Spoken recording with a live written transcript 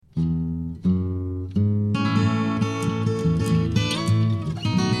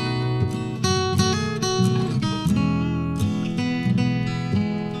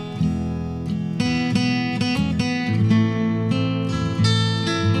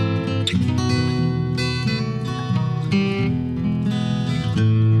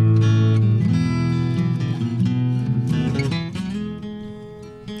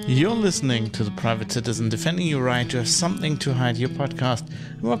listening to The Private Citizen, defending your right to have something to hide, your podcast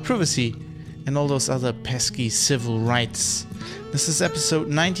about privacy and all those other pesky civil rights. This is episode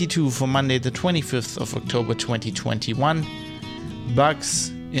 92 for Monday, the 25th of October 2021. Bugs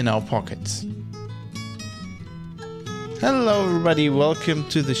in our pockets. Hello everybody, welcome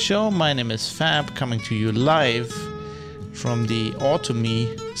to the show. My name is Fab, coming to you live from the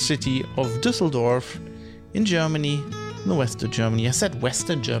autumny city of Düsseldorf in Germany, in the west of Germany. I said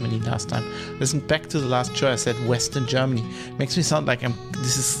Western Germany last time. Listen back to the last show, I said Western Germany. Makes me sound like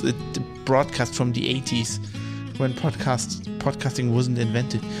this is a broadcast from the 80s when podcasting wasn't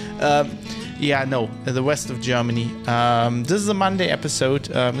invented. The west of Germany. This is a Monday episode.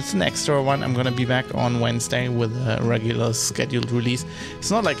 It's an extra one. I'm gonna be back on Wednesday with a regular scheduled release.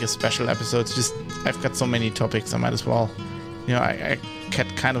 It's not like a special episode. It's just I've got so many topics. I might as well, I get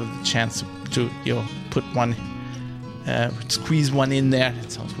kind of the chance to put one, squeeze one in there.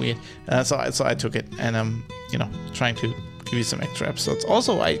 That sounds weird. So I took it, and I'm trying to give you some extra episodes.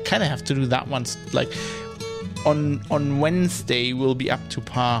 Also, I kind of have to do that once. Like on Wednesday, we'll be up to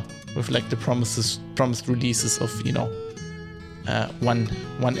par with like the promised releases of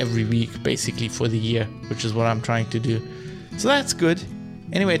one every week basically for the year, which is what I'm trying to do. So that's good.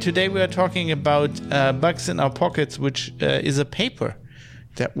 Anyway, today we are talking about Bugs in Our Pockets, which is a paper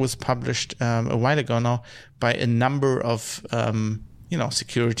that was published a while ago now by a number of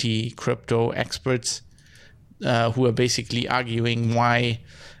security crypto experts who are basically arguing why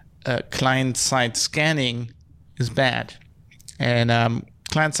client-side scanning is bad. And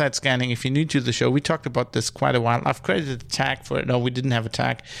client-side scanning, if you're new to the show, we talked about this quite a while. I've created a tag for it. No, we didn't have a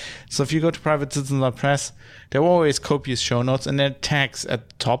tag. So if you go to privatecitizen.press, there are always copious show notes, and there are tags at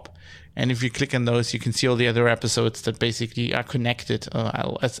the top. And if you click on those, you can see all the other episodes that basically are connected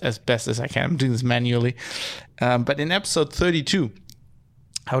as best as I can. I'm doing this manually. But in episode 32,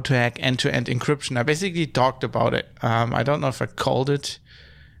 how to hack end-to-end encryption, I basically talked about it. I don't know if I called it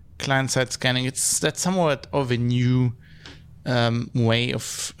client-side scanning. That's somewhat of a new way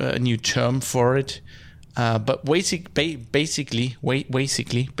of a new term for it, but basically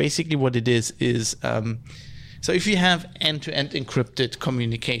what it is so if you have end-to-end encrypted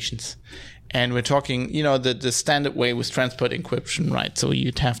communications, and we're talking the standard way was transport encryption, right? So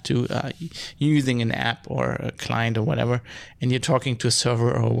you'd have to using an app or a client or whatever, and you're talking to a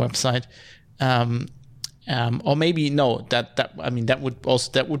server or a website, or maybe no, that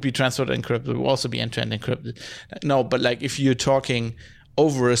would be transport encrypted. It would also be end-to-end encrypted. No, but like if you're talking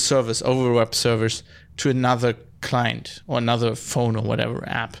over a service, over web servers to another client or another phone or whatever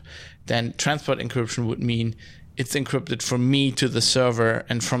app, then transport encryption would mean it's encrypted from me to the server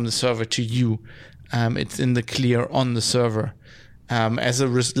and from the server to you. It's in the clear on the server.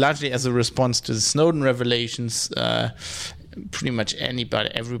 Largely as a response to the Snowden revelations, pretty much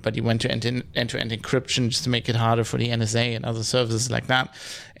everybody went to end-to-end encryption just to make it harder for the NSA and other services like that.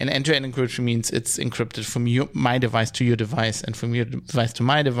 And end-to-end encryption means it's encrypted from my device to your device and from your device to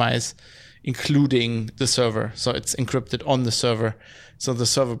my device, including the server. So it's encrypted on the server. So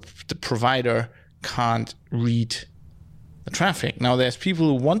the provider can't read the traffic. Now there's people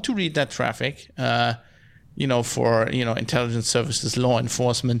who want to read that traffic, for intelligence services, law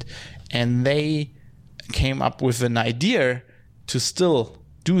enforcement, and they came up with an idea to still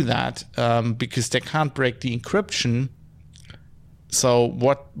do that because they can't break the encryption. So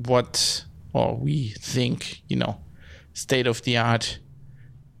we think, state of the art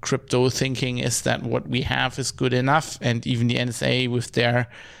crypto thinking is that what we have is good enough, and even the NSA with their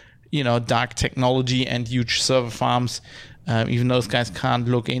dark technology and huge server farms, even those guys can't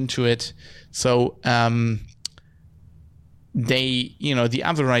look into it. So the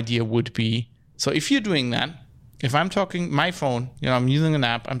other idea would be, so if you're doing that, if I'm talking my phone, I'm using an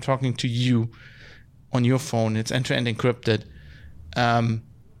app, I'm talking to you on your phone, it's end-to-end encrypted. When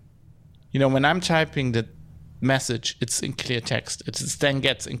I'm typing the message, it's in clear text. It then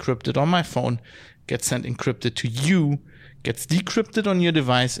gets encrypted on my phone, gets sent encrypted to you, gets decrypted on your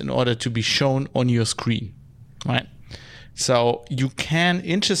device in order to be shown on your screen, right? So you can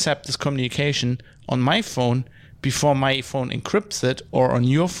intercept this communication on my phone before my phone encrypts it, or on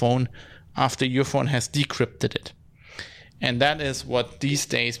your phone after your phone has decrypted it. And that is what these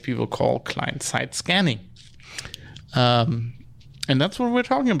days people call client-side scanning. And that's what we're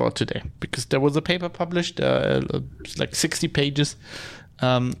talking about today, because there was a paper published, like 60 pages.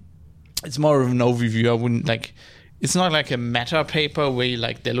 It's more of an overview. It's not like a meta paper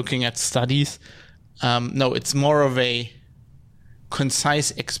where they're looking at studies. No, it's more of a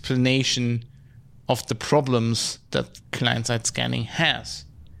concise explanation of the problems that client-side scanning has.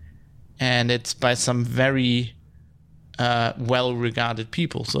 And it's by some very well-regarded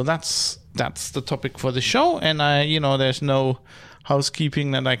people. So that's the topic for the show, and there's no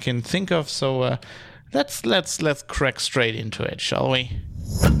housekeeping that I can think of. So let's crack straight into it, shall we?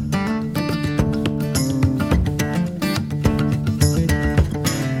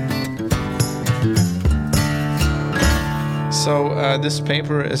 So this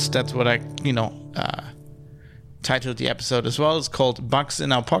paper that's what I titled the episode as well. It's called "Bugs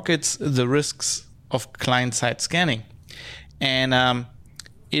in Our Pockets: The Risks of Client-Side Scanning," and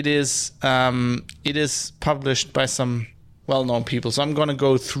it is published by some well-known people. So I'm going to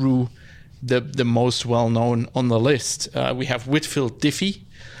go through the most well-known on the list. We have Whitfield Diffie,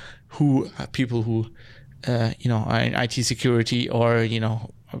 people who are in IT security or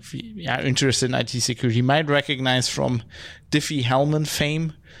are interested in IT security might recognize from Diffie-Hellman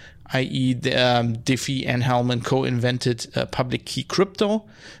fame, i.e. Diffie and Hellman co-invented public key crypto,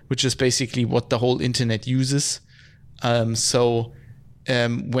 which is basically what the whole internet uses. When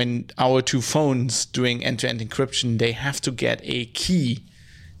our two phones doing end-to-end encryption, they have to get a key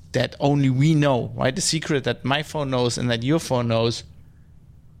that only we know, right? The secret that my phone knows and that your phone knows.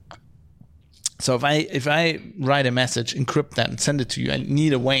 So if I write a message, encrypt that, and send it to you, I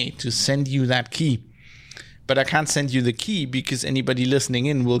need a way to send you that key. But I can't send you the key because anybody listening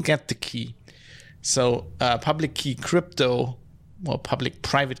in will get the key. So public key crypto, or public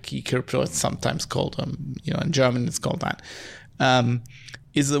private key crypto, it's sometimes called, in German it's called that,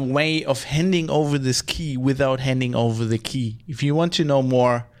 is a way of handing over this key without handing over the key. If you want to know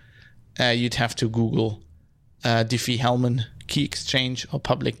more, you'd have to Google Diffie-Hellman key exchange or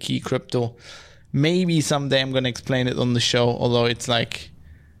public key crypto. Maybe someday I'm going to explain it on the show, although it's like,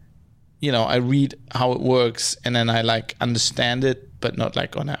 I read how it works and then I understand it, but not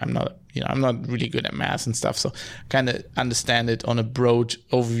I'm not really good at math and stuff. So kind of understand it on a broad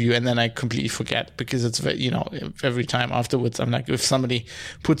overview, and then I completely forget because it's very, every time afterwards, I'm like, if somebody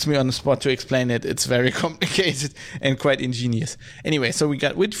puts me on the spot to explain it, it's very complicated and quite ingenious. Anyway, so we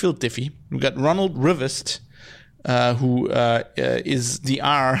got Whitfield Diffie, we got Ronald Rivest, who is the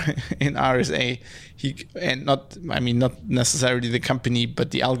R in RSA. Not necessarily the company,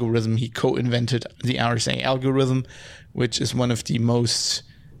 but the algorithm. He co-invented the RSA algorithm, which is one of the most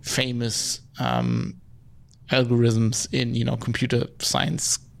famous algorithms in computer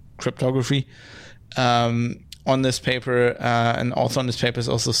science cryptography. On this paper, and also on this paper is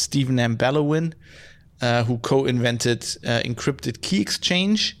also Stephen M. Bellovin, who co-invented encrypted key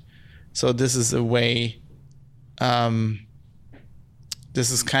exchange. So this is a way. This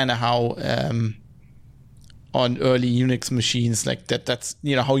is kind of how on early Unix machines that's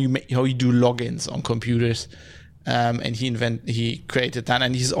how you do logins on computers, and he created that,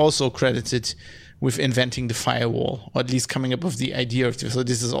 and he's also credited with inventing the firewall, or at least coming up with the idea of this. So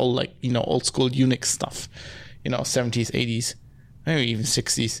this is all old school Unix stuff, 70s, 80s, maybe even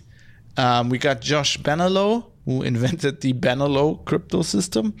 60s. We got Josh Benalow, who invented the Benalow crypto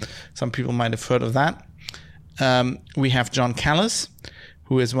system. Some people might have heard of that. We have John Callis,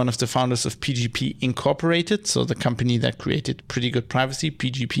 who is one of the founders of PGP Incorporated, so the company that created pretty good privacy,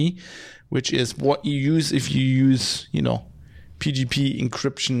 PGP, which is what you use if you use, PGP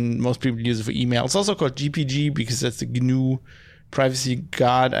encryption. Most people use it for email. It's also called GPG because that's the GNU Privacy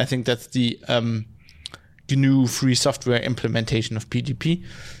Guard. I think that's the GNU free software implementation of PGP.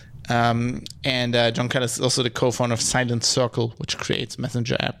 And John Callis is also the co-founder of Silent Circle, which creates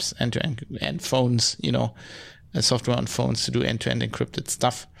messenger apps end-to-end and phones, software on phones to do end-to-end encrypted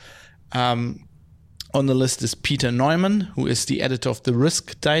stuff. On the list is Peter Neumann, who is the editor of the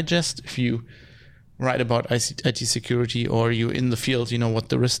Risk Digest. If you write about IT security or you're in the field, you know what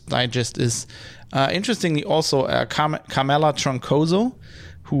the Risk Digest is. Interestingly, also Carmela Troncoso,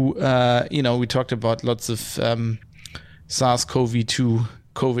 who, we talked about lots of SARS-CoV-2,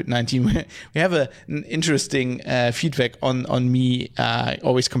 COVID-19. We have an interesting feedback on me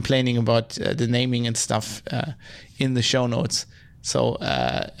always complaining about the naming and stuff in the show notes. So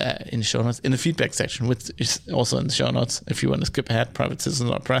in the feedback section, which is also in the show notes if you want to skip ahead,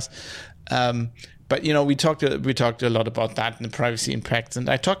 privatecitizens.press. But we talked a lot about that and the privacy impacts, and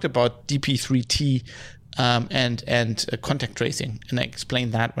I talked about DP3T and contact tracing, and I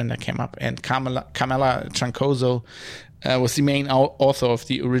explained that when that came up. And Carmela Troncoso was the main author of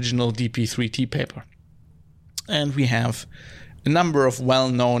the original DP3T paper. And we have a number of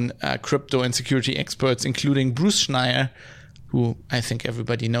well-known crypto and security experts, including Bruce Schneier, who I think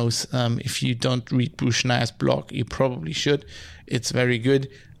everybody knows. If you don't read Bruce Schneier's blog, you probably should. It's very good.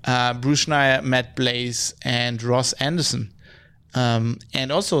 Bruce Schneier, Matt Blaze, and Ross Anderson.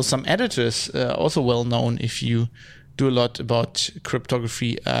 And also some editors, also well-known if you do a lot about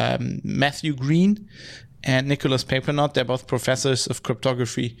cryptography. Matthew Green and Nicholas Papernot. They're both professors of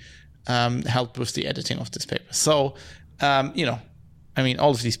cryptography, helped with the editing of this paper. So,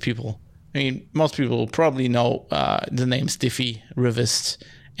 all of these people, most people will probably know the names Diffie, Rivest,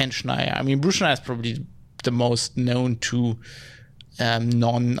 and Schneier. Bruce Schneier is probably the most known to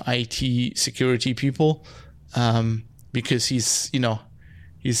non-IT security people, because he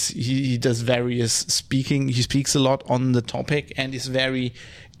does various speaking. He speaks a lot on the topic and is very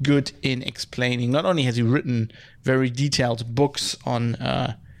good in explaining. Not only has he written very detailed books on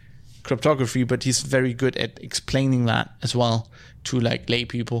cryptography, but he's very good at explaining that as well to like lay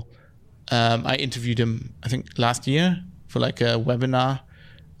people. I interviewed him, I think, last year for like a webinar.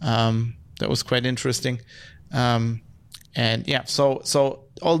 That was quite interesting. So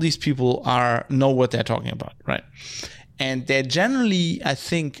all these people know what they're talking about, right? And they generally, I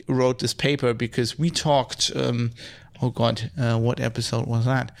think, wrote this paper because we talked, what episode was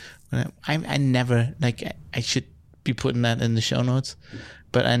that? I never, I should be putting that in the show notes,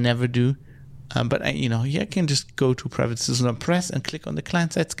 but I never do. But I can just go to Private Citizen Press and click on the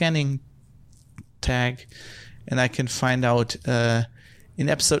client-side scanning tag, and I can find out, in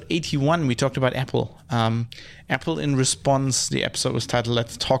episode 81, we talked about Apple. Apple in response, the episode was titled,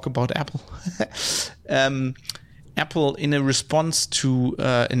 Let's Talk About Apple. Apple, in a response to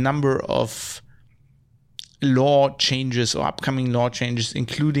a number of law changes or upcoming law changes,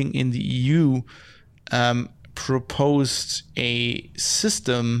 including in the EU, proposed a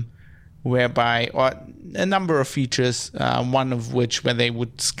system whereby, or a number of features, one of which where they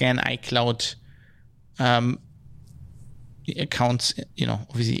would scan iCloud accounts,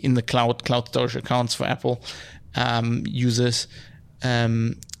 obviously in the cloud storage accounts for Apple users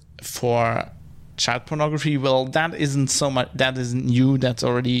for child pornography. Well, that isn't new. That's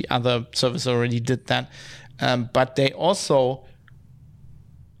already, other services already did that. But they also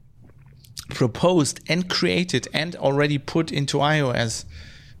proposed and created and already put into iOS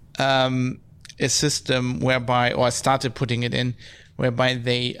a system whereby, or started putting it in, whereby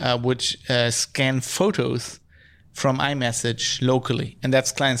they would scan photos from iMessage locally. And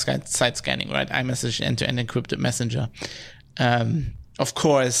that's client-side scanning, right? iMessage end-to-end encrypted messenger. Of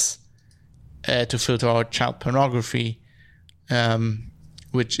course, to filter out child pornography,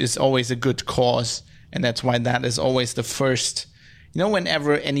 which is always a good cause. And that's why that is always the first,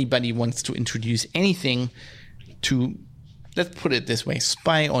 whenever anybody wants to introduce anything to, let's put it this way,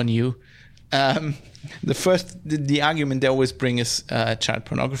 spy on you, the argument they always bring is child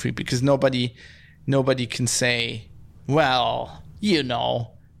pornography, because nobody can say, well,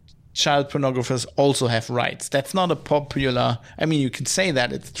 child pornographers also have rights. That's not a popular, you can say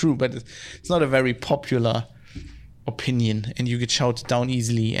that, it's true, but it's not a very popular opinion, and you get shouted down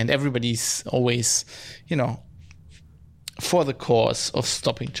easily, and everybody's always, for the cause of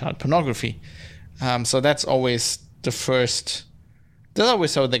stopping child pornography. So that's always the first, that's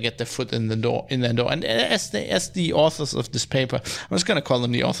always how they get their foot in their door. And as the authors of this paper, I'm just going to call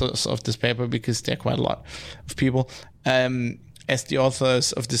them the authors of this paper because they're quite a lot of people. As the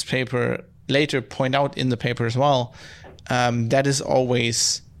authors of this paper later point out in the paper as well, that is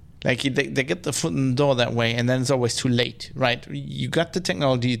always, they get the foot in the door that way, and then it's always too late, right? You got the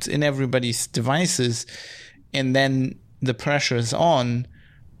technology, it's in everybody's devices, and then the pressure is on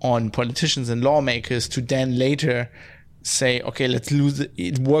politicians and lawmakers to then later say, okay, let's lose it.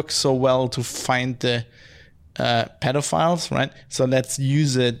 It works so well to find the pedophiles, right? So let's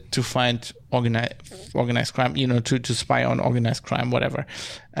use it to find organized crime, to spy on organized crime, whatever.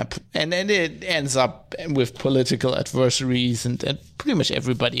 And then it ends up with political adversaries and pretty much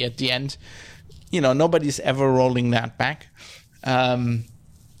everybody at the end. Nobody's ever rolling that back.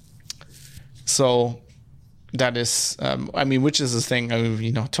 So that is, which is the thing,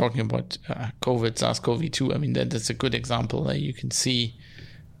 talking about COVID, SARS-CoV-2, that's a good example that you can see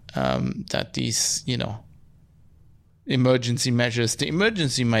that these, emergency measures, the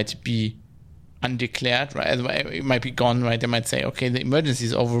emergency might be undeclared, right? It might be gone, right? They might say, okay, the emergency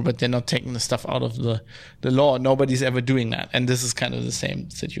is over, but they're not taking the stuff out of the law. Nobody's ever doing that. And this is kind of the same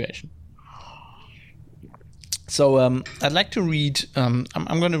situation. So I'd like to read, I'm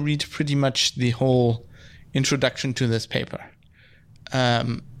going to read pretty much the whole introduction to this paper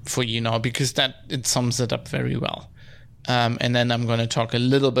for you now, because it sums it up very well. And then I'm going to talk a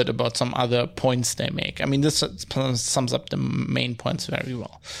little bit about some other points they make. This sums up the main points very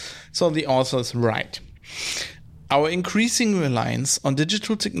well. So the authors write, our increasing reliance on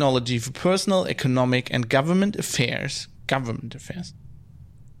digital technology for personal, economic, and government affairs,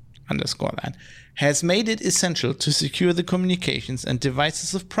 underscore that, has made it essential to secure the communications and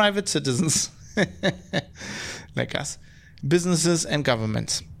devices of private citizens, like us, businesses, and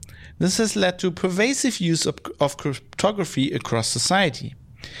governments. This has led to pervasive use of cryptography across society.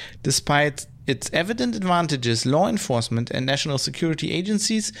 Despite its evident advantages, law enforcement and national security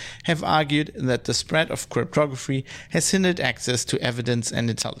agencies have argued that the spread of cryptography has hindered access to evidence and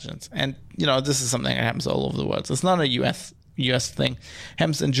intelligence. And, this is something that happens all over the world. So it's not a US thing. It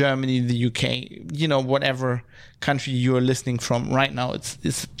happens in Germany, the UK, whatever country you're listening from right now, it's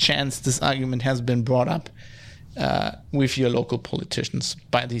a chance this argument has been brought up with your local politicians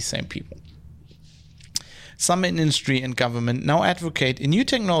by these same people. Some in industry and government now advocate a new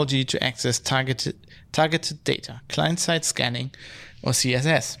technology to access targeted data, client-side scanning, or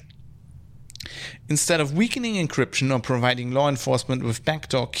CSS. Instead of weakening encryption or providing law enforcement with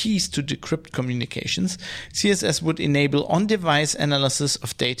backdoor keys to decrypt communications, CSS would enable on-device analysis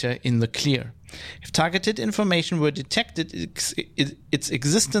of data in the clear. If targeted information were detected, its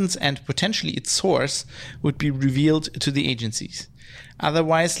existence and potentially its source would be revealed to the agencies.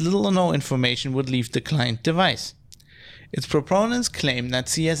 Otherwise, little or no information would leave the client device. Its proponents claim that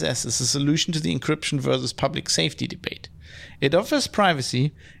CSS is a solution to the encryption versus public safety debate. It offers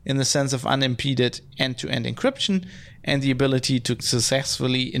privacy in the sense of unimpeded end-to-end encryption and the ability to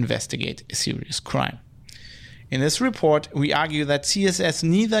successfully investigate a serious crime. In this report, we argue that CSS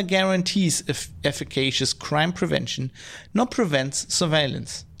neither guarantees efficacious crime prevention nor prevents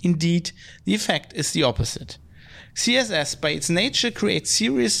surveillance. Indeed, the effect is the opposite. CSS, by its nature, creates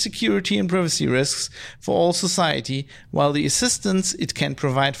serious security and privacy risks for all society, while the assistance it can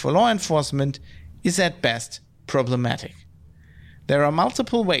provide for law enforcement is at best problematic. There are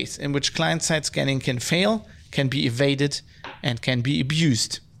multiple ways in which client-side scanning can fail, can be evaded, and can be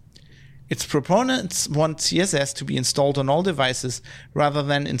abused. Its proponents want CSS to be installed on all devices rather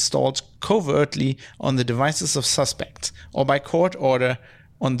than installed covertly on the devices of suspects or by court order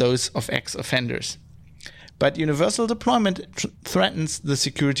on those of ex-offenders. But universal deployment threatens the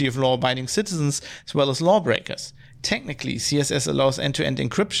security of law-abiding citizens as well as lawbreakers. Technically, CSS allows end-to-end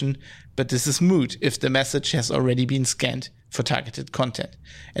encryption, but this is moot if the message has already been scanned for targeted content.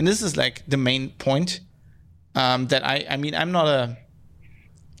 And this is like the main point that I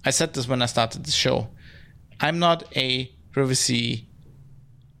said this when I started the show. I'm not a privacy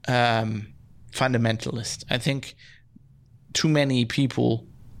fundamentalist. I think too many people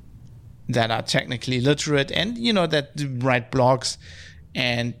that are technically literate and, that write blogs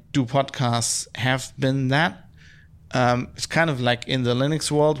and do podcasts have been that. It's kind of like in the Linux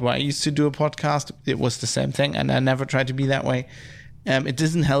world where I used to do a podcast. It was the same thing, and I never tried to be that way. It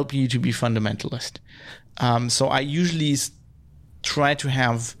doesn't help you to be fundamentalist. So I usually try to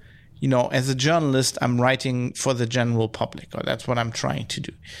have, as a journalist, I'm writing for the general public, or that's what I'm trying to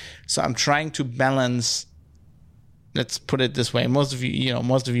do. So I'm trying to balance, let's put it this way. Most of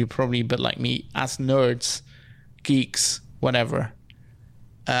you probably a bit like me, us nerds, geeks, whatever,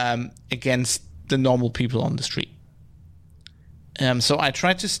 against the normal people on the street. So I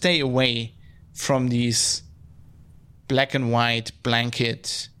try to stay away from these black and white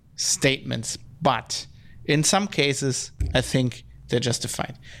blanket statements, but in some cases, I think they're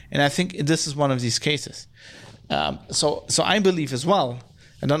justified. And I think this is one of these cases. So I believe as well,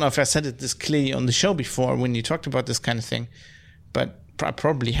 I don't know if I said it this clearly on the show before when you talked about this kind of thing, but I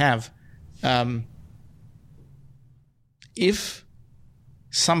probably have. If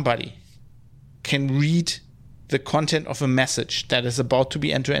somebody can read the content of a message that is about to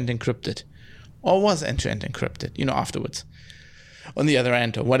be end-to-end encrypted, or was end-to-end encrypted, afterwards, on the other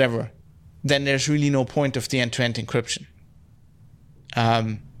end or whatever, then there's really no point of the end-to-end encryption.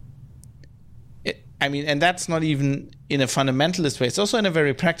 And that's not even in a fundamentalist way. It's also in a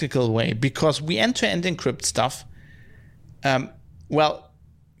very practical way, because we end-to-end encrypt stuff.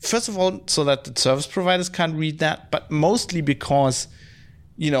 First of all, so that the service providers can't read that, but mostly because,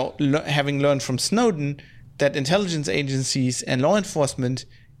 having learned from Snowden, that intelligence agencies and law enforcement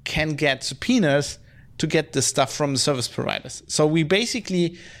can get subpoenas to get this stuff from the service providers. So we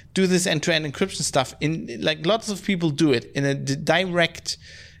basically do this end-to-end encryption stuff lots of people do it in a direct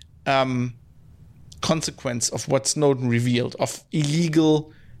consequence of what Snowden revealed, of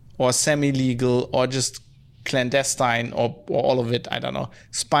illegal or semi-legal or just clandestine or all of it, I don't know,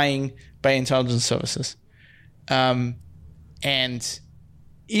 spying by intelligence services. And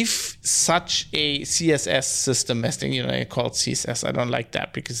if such a CSS system, as I call it CSS, I don't like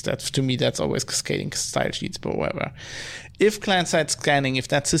that because to me that's always cascading style sheets, but whatever. If client-side scanning, if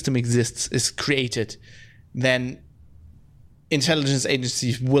that system exists, is created, then intelligence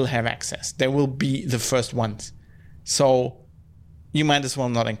agencies will have access. They will be the first ones. So you might as well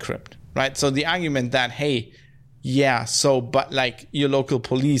not encrypt, right? So the argument that, but your local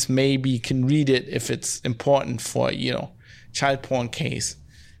police maybe can read it if it's important for, child porn case.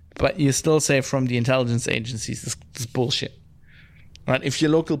 but you still say from the intelligence agencies, this is bullshit. Right? If your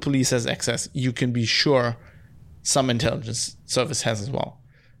local police has access, you can be sure some intelligence service has as well.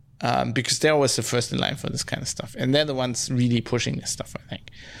 Because they're always the first in line for this kind of stuff. And they're the ones really pushing this stuff, I think.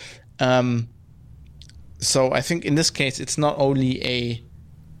 So I think in this case, it's not only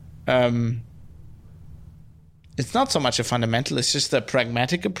it's not so much a fundamental, it's just a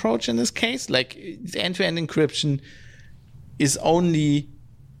pragmatic approach in this case. Like, end-to-end encryption is only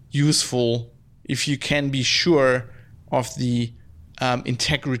useful if you can be sure of the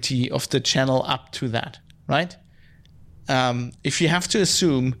integrity of the channel up to that, right? If you have to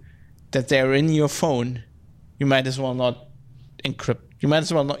assume that they're in your phone, you might as well not encrypt. You might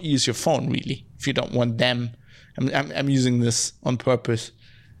as well not use your phone, really, if you don't want them. I'm using this on purpose.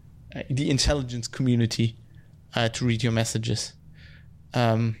 The intelligence community to read your messages.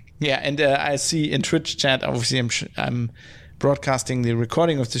 And I see in Twitch chat, obviously I'm broadcasting the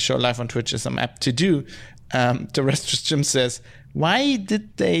recording of the show live on Twitch, as I'm apt to do. The Restless Jim says, why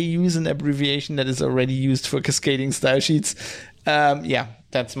did they use an abbreviation that is already used for cascading style sheets?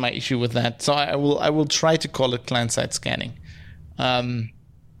 That's my issue with that. So I will try to call it client-side scanning. Might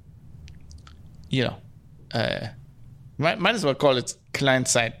as well call it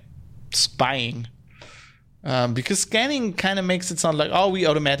client-side spying. Because scanning kind of makes it sound like, we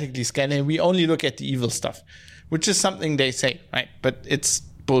automatically scan and we only look at the evil stuff, which is something they say, right? But it's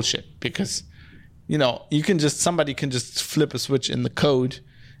bullshit because, somebody can just flip a switch in the code,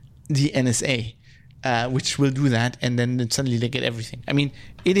 the NSA, which will do that, and then suddenly they get everything. I mean,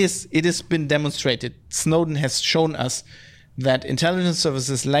 it has been demonstrated. Snowden has shown us that intelligence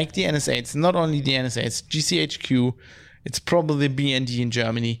services like the NSA, it's not only the NSA, it's GCHQ, it's probably BND in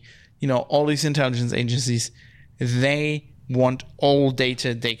Germany, all these intelligence agencies, they want all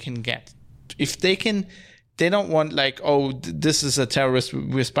data they can get. If they can, they don't want this is a terrorist,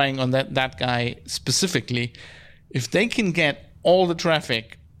 we're spying on that guy specifically. If they can get all the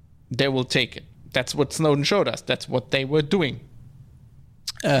traffic, they will take it. That's what Snowden showed us. That's what they were doing.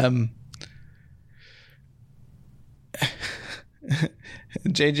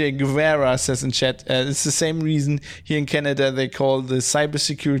 JJ Guevara says in chat, it's the same reason here in Canada they call the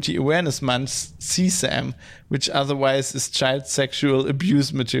Cybersecurity Awareness Month CSAM, which otherwise is child sexual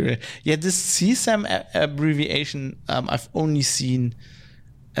abuse material. Yeah, this CSAM abbreviation I've only seen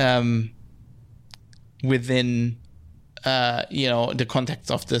within the context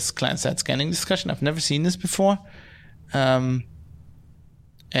of this client-side scanning discussion. I've never seen this before as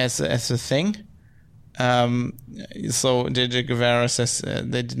a thing. So JJ Guevara says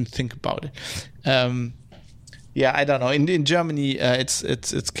they didn't think about it. I don't know. In Germany, it's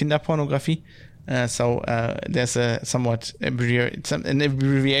Kinderpornography. So there's a somewhat an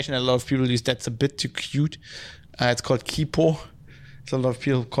abbreviation a lot of people use that's a bit too cute. It's called KIPO. So a lot of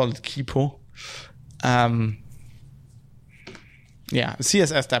people call it KIPO.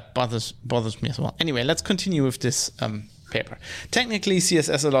 CSS, that bothers me as well. Anyway, let's continue with this paper. Technically,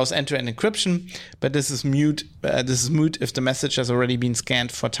 CSS allows end-to-end encryption, but this is moot if the message has already been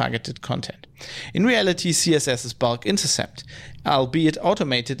scanned for targeted content. In reality, CSS is bulk intercept, albeit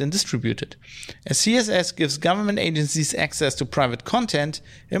automated and distributed. As CSS gives government agencies access to private content,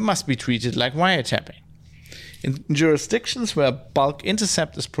 it must be treated like wiretapping. In jurisdictions where bulk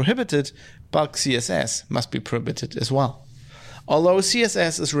intercept is prohibited, bulk CSS must be prohibited as well. Although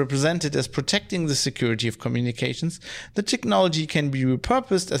CSS is represented as protecting the security of communications, the technology can be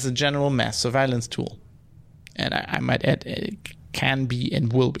repurposed as a general mass surveillance tool. And I might add, it can be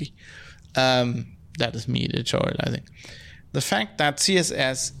and will be. That is me editorializing. The fact that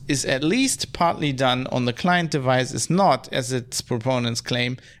CSS is at least partly done on the client device is not, as its proponents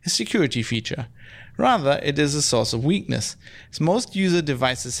claim, a security feature. Rather, it is a source of weakness. As most user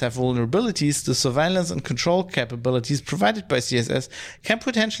devices have vulnerabilities, the surveillance and control capabilities provided by CSS can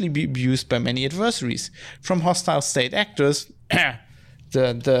potentially be abused by many adversaries, from hostile state actors. Where is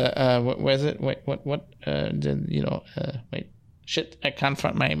it? Shit! I can't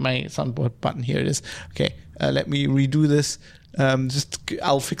find my soundboard button. Here it is. Okay, let me redo this.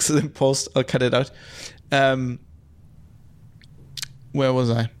 I'll fix it in post. I'll cut it out. Where was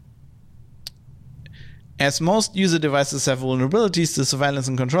I? As most user devices have vulnerabilities, the surveillance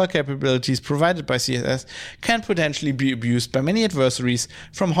and control capabilities provided by CSS can potentially be abused by many adversaries,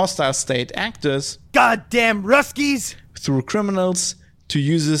 from hostile state actors, goddamn Ruskies, through criminals to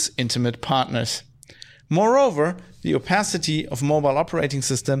users' intimate partners. Moreover, the opacity of mobile operating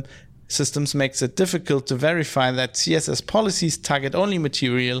systems makes it difficult to verify that CSS policies target only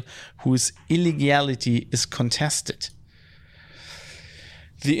material whose illegality is contested.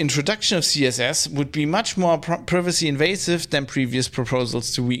 The introduction of CSS would be much more privacy invasive than previous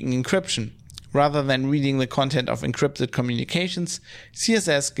proposals to weaken encryption. Rather than reading the content of encrypted communications,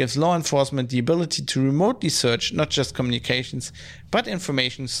 CSS gives law enforcement the ability to remotely search not just communications, but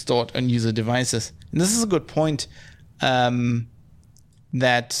information stored on user devices. And this is a good point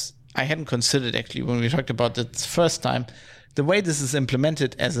that I hadn't considered actually when we talked about it the first time. The way this is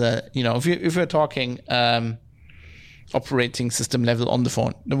implemented as a, if we're talking operating system level on the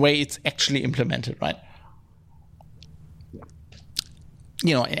phone, the way it's actually implemented, right?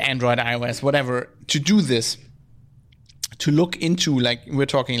 Android, iOS, whatever, to do this, to look into, we're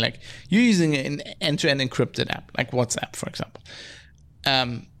talking you're using an end-to-end encrypted app, like WhatsApp, for example.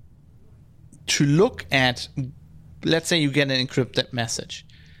 To look at, let's say you get an encrypted message.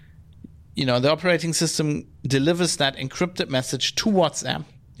 The operating system delivers that encrypted message to WhatsApp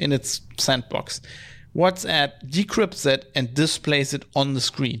in its sandbox. WhatsApp decrypts it and displays it on the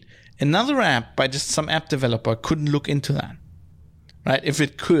screen. Another app by just some app developer couldn't look into that. Right? If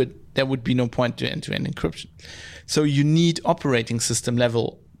it could, there would be no point to end-to-end encryption. So you need operating system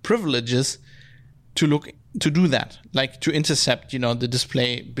level privileges to do that, to intercept, the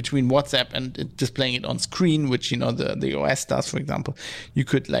display between WhatsApp and displaying it on screen, which, the OS does, for example. You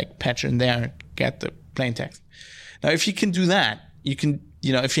could patch in there and get the plain text. Now, if you can do that, you can,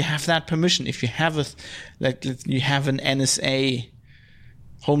 if you have that permission, if you have you have an NSA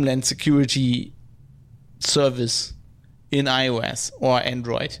Homeland Security service in iOS or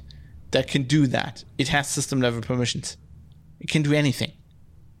Android that can do that. It has system level permissions. It can do anything.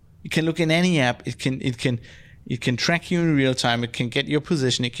 It can look in any app. It can track you in real time. It can get your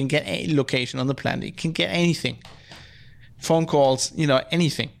position. It can get a location on the planet. It can get anything. Phone calls,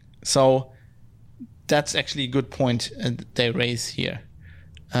 anything. So that's actually a good point they raise here.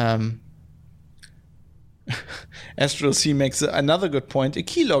 Astral C makes another good point. A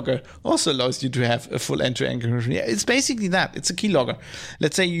keylogger also allows you to have a full end-to-end encryption. Yeah, it's basically that. It's a keylogger.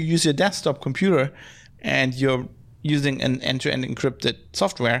 Let's say you use your desktop computer and you're using an end-to-end encrypted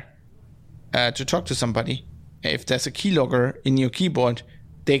software to talk to somebody. If there's a keylogger in your keyboard,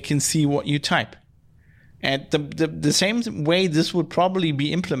 they can see what you type. And the same way this would probably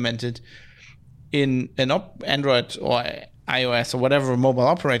be implemented in an Android or iOS or whatever mobile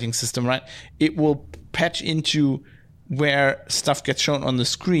operating system, right? It will patch into where stuff gets shown on the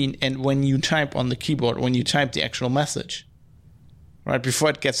screen and when you type on the keyboard, when you type the actual message, right? Before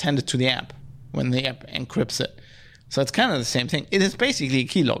it gets handed to the app, when the app encrypts it. So it's kind of the same thing. It is basically a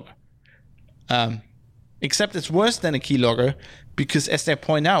keylogger. Except it's worse than a keylogger because, as they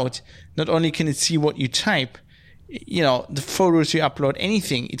point out, not only can it see what you type, the photos you upload,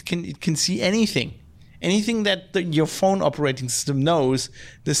 anything, it can see anything. Anything that your phone operating system knows,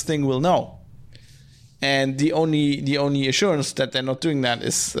 this thing will know. And the only assurance that they're not doing that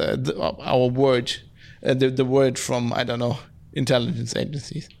is our word, the word from, intelligence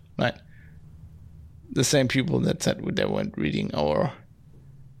agencies, right? The same people that said they weren't reading all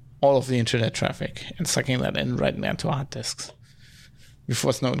of the internet traffic and sucking that in right into hard disks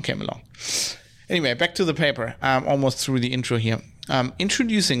before Snowden came along. Anyway, back to the paper. I'm almost through the intro here.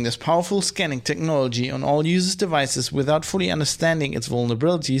 Introducing this powerful scanning technology on all users' devices without fully understanding its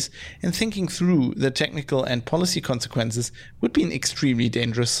vulnerabilities and thinking through the technical and policy consequences would be an extremely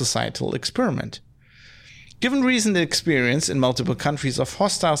dangerous societal experiment. Given recent experience in multiple countries of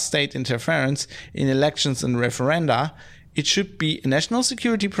hostile state interference in elections and referenda, it should be a national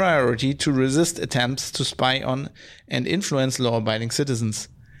security priority to resist attempts to spy on and influence law-abiding citizens.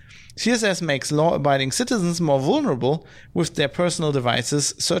 CSS makes law-abiding citizens more vulnerable with their personal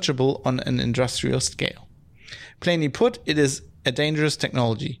devices searchable on an industrial scale. Plainly put, it is a dangerous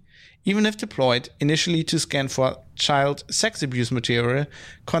technology. Even if deployed initially to scan for child sex abuse material,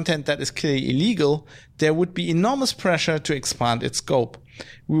 content that is clearly illegal, there would be enormous pressure to expand its scope.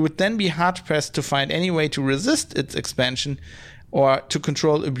 We would then be hard-pressed to find any way to resist its expansion or to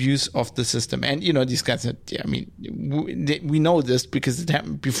control abuse of the system. And, these guys said, we know this because it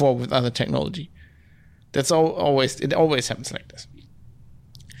happened before with other technology. It always happens like this.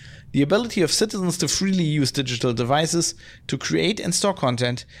 The ability of citizens to freely use digital devices to create and store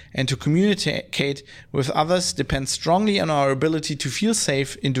content and to communicate with others depends strongly on our ability to feel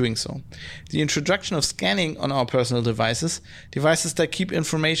safe in doing so. The introduction of scanning on our personal devices that keep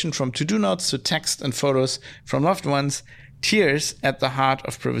information from to-do notes to text and photos from loved ones, tears at the heart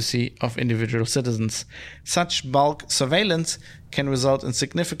of privacy of individual citizens. Such bulk surveillance can result in a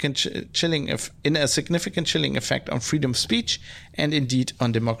significant chilling effect on freedom of speech and indeed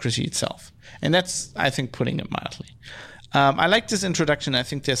on democracy itself. And that's, I think, putting it mildly. I like this introduction. I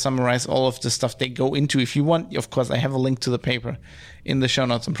think they summarize all of the stuff they go into. If you want, of course, I have a link to the paper in the show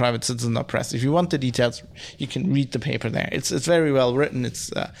notes on privatecitizen.press. If you want the details, you can read the paper there. It's very well written.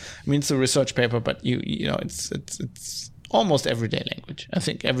 It's it's a research paper, but it's almost everyday language. I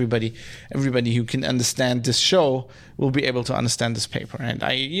think everybody who can understand this show will be able to understand this paper. And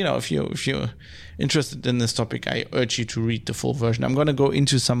if you're interested in this topic, I urge you to read the full version. I'm going to go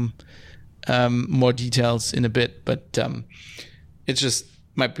into some more details in a bit, but it just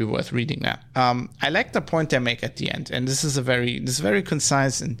might be worth reading that. I like the point they make at the end, and this is very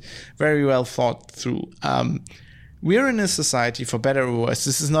concise and very well thought through. We're in a society, for better or worse.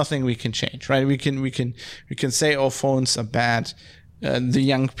 This is nothing we can change, right? We can say, oh, phones are bad. The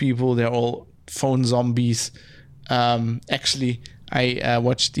young people, they're all phone zombies. Actually, I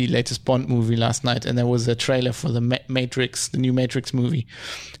watched the latest Bond movie last night, and there was a trailer for the Matrix, the new Matrix movie.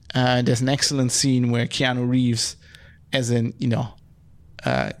 There's an excellent scene where Keanu Reeves, as in, new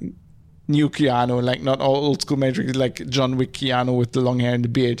Keanu, like not all old school Matrix, like John Wick Keanu with the long hair and the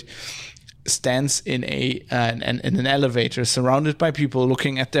beard, stands in an elevator surrounded by people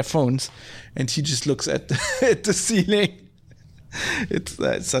looking at their phones, and he just looks at the ceiling. It's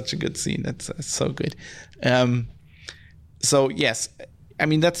such a good scene. It's so good. So yes,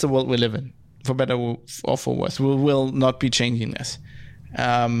 that's the world we live in, for better or for worse. We will not be changing this.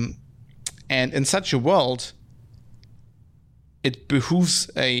 And in such a world, it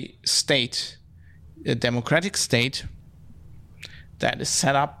behooves a state, a democratic state that is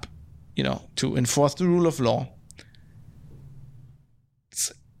set up, to enforce the rule of law,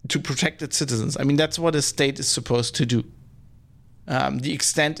 to protect its citizens. That's what a state is supposed to do. The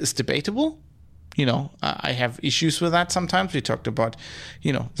extent is debatable. I have issues with that sometimes. We talked about,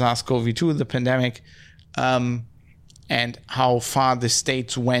 SARS-CoV-2, the pandemic, and how far the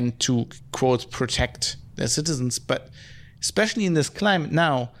states went to, quote, protect their citizens. But especially in this climate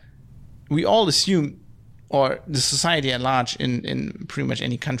now, we all assume, or the society at large in pretty much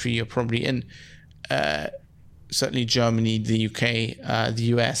any country you're probably in, certainly Germany, the UK, the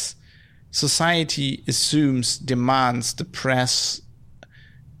US, society demands the press,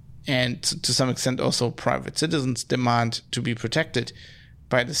 and to some extent also private citizens demand to be protected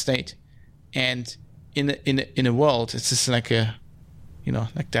by the state. And in a world, it's just like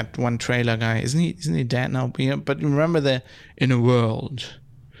like that one trailer guy, isn't he dead now? But remember the in a world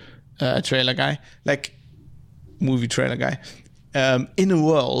trailer guy, like movie trailer guy, in a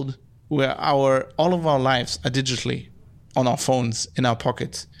world where all of our lives are digitally on our phones, in our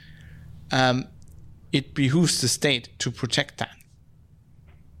pockets, it behooves the state to protect that.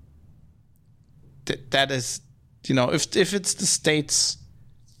 That is, if it's the state's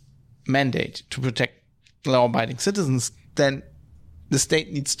mandate to protect law-abiding citizens, then the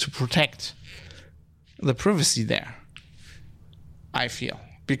state needs to protect the privacy there, I feel.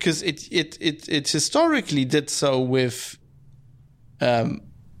 Because it historically did so with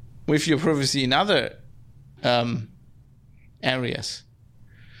your privacy in other areas,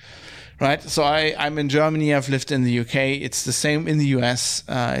 right? So I'm in Germany. I've lived in the UK. It's the same in the US.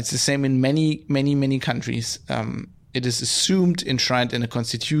 It's the same in many countries. It is assumed, enshrined in a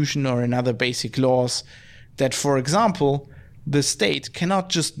constitution or in other basic laws, that, for example, the state cannot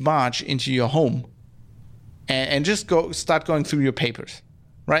just barge into your home and just start going through your papers.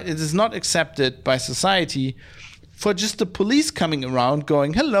 Right? It is not accepted by society for just the police coming around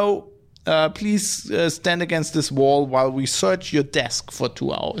going, hello, please stand against this wall while we search your desk for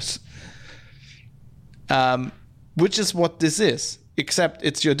 2 hours. Which is what this is, except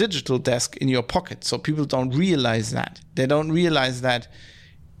it's your digital desk in your pocket. So people don't realize that. They don't realize that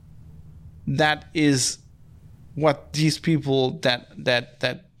is what these people that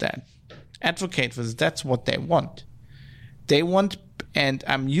advocate for this, that's what they want. They want. And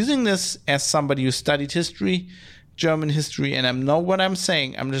I'm using this as somebody who studied history, German history, and I know what I'm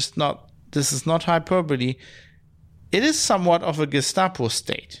saying. This is not hyperbole. It is somewhat of a Gestapo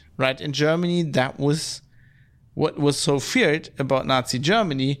state, right? In Germany, that was what was so feared about Nazi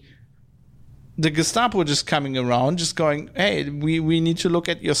Germany. The Gestapo just coming around, just going, hey, we need to look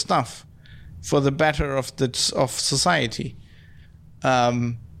at your stuff for the better of society.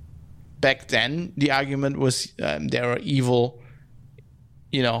 Back then, the argument was there are evil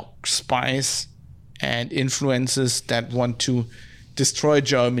spies and influences that want to destroy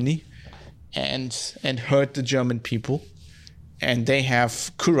Germany and hurt the German people, and they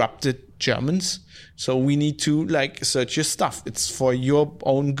have corrupted Germans. So we need to search your stuff. It's for your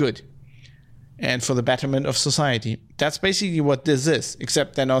own good and for the betterment of society. That's basically what this is,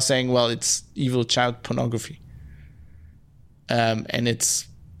 except they're now saying, well, it's evil child pornography. And it's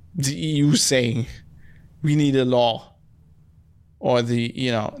the EU saying we need a law or the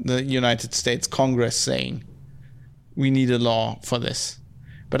United States Congress saying we need a law for this.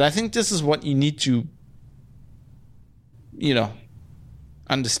 But I think this is what you need to,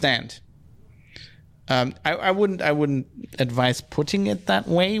 understand. I wouldn't advise putting it that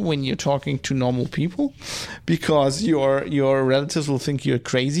way when you're talking to normal people, because your relatives will think you're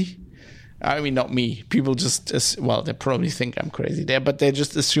crazy. I mean, not me. People just, they probably think I'm crazy there, but they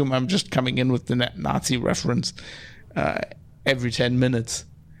just assume I'm just coming in with the Nazi reference every 10 minutes.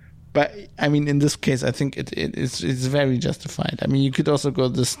 But I mean, in this case, I think it's very justified. I mean, you could also go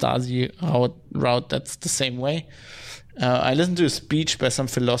the Stasi route. That's the same way. I listened to a speech by some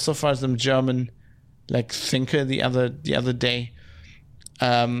philosopher, some German thinker the other day,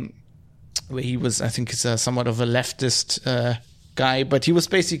 where he was, I think, he's somewhat of a leftist guy, but he was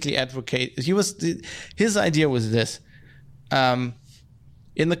basically his idea was this: in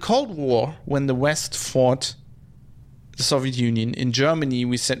the Cold War, when the West fought the Soviet Union, in Germany,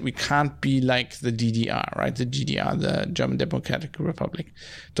 we said we can't be like the DDR, right? The GDR, the German Democratic Republic,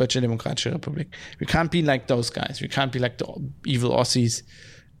 Deutsche Demokratische Republik. We can't be like those guys. We can't be like the evil Aussies.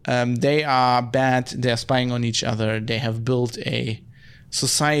 They are bad. They're spying on each other. They have built a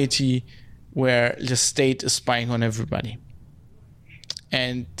society where the state is spying on everybody.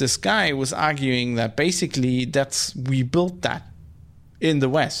 And this guy was arguing that basically we built that in the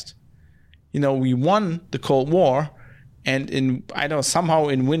West. We won the Cold War. And somehow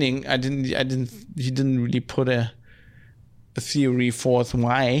in winning, he didn't really put a theory forth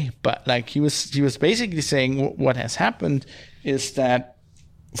why, but he was basically saying what has happened is that,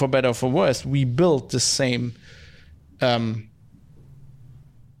 for better or for worse, we built the same, a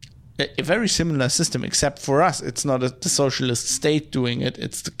very similar system, except for us, it's not the socialist state doing it,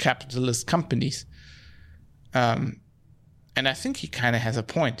 it's the capitalist companies. And I think he kind of has a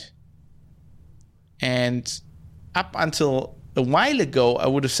point. And up until a while ago, I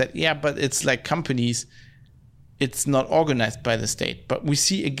would have said, yeah, but it's like companies. It's not organized by the state. But we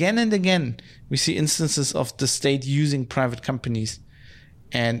see again and again, we see instances of the state using private companies.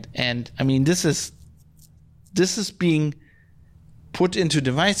 And I mean, this is being put into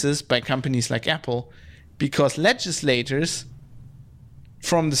devices by companies like Apple, because legislators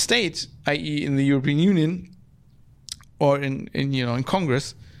from the state, i.e. in the European Union or in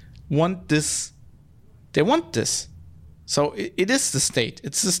Congress, want this. They want this. So it is the state.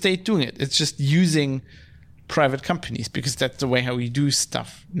 It's the state doing it. It's just using private companies because that's the way how we do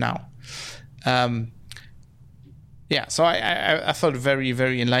stuff now. So I thought very,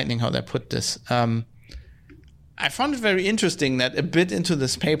 very enlightening how they put this. I found it very interesting that a bit into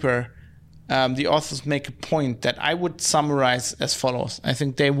this paper, the authors make a point that I would summarize as follows. I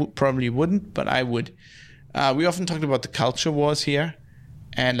think they probably wouldn't, but I would. We often talked about the culture wars here,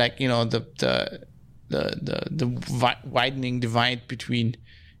 and the widening divide between,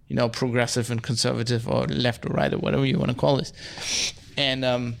 progressive and conservative, or left or right, or whatever you want to call this.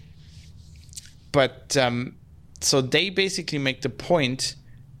 And, so they basically make the point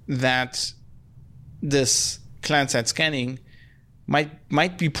that this client-side scanning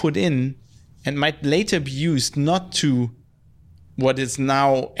might be put in and might later be used not to what is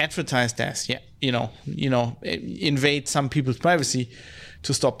now advertised as, invade some people's privacy,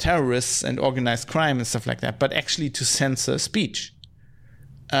 to stop terrorists and organized crime and stuff like that, but actually to censor speech.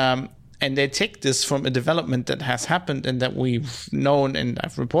 And they take this from a development that has happened and that we've known and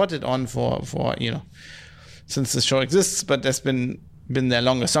I've reported on for since the show exists, but that's been there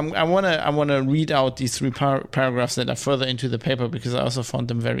longer. So I want to read out these three paragraphs that are further into the paper because I also found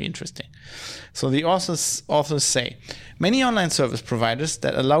them very interesting. So the authors say, many online service providers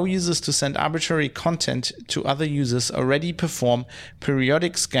that allow users to send arbitrary content to other users already perform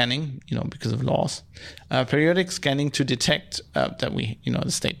periodic scanning, because of laws, periodic scanning to detect that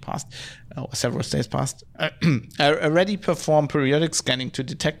the state passed, several states passed, already perform periodic scanning to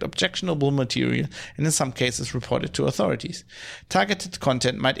detect objectionable material and in some cases report it to authorities. Targeted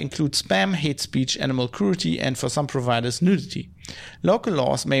content might include spam, hate speech, animal cruelty, and for some providers, nudity. Local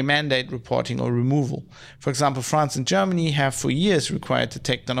laws may mandate reporting or removal. For example, France and Germany have for years required the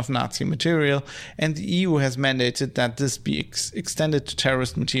takedown of Nazi material, and the EU has mandated that this be extended to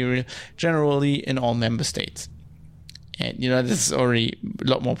terrorist material generally in all member states. And, this is already a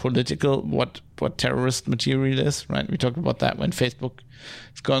lot more political, what terrorist material is, right? We talked about that when Facebook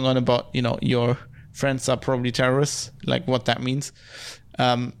is going on about, your friends are probably terrorists, like what that means.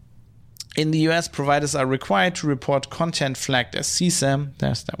 In the US, providers are required to report content flagged as CSAM,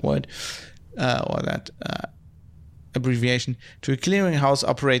 there's that word, or that abbreviation, to a clearinghouse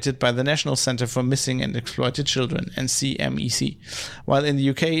operated by the National Centre for Missing and Exploited Children, NCMEC, while in the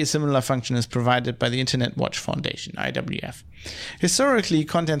UK a similar function is provided by the Internet Watch Foundation, IWF. Historically,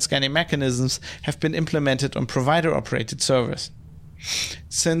 content scanning mechanisms have been implemented on provider-operated servers.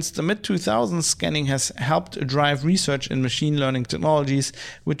 Since the mid-2000s, scanning has helped drive research in machine learning technologies,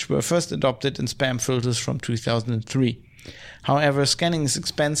 which were first adopted in spam filters from 2003. However, scanning is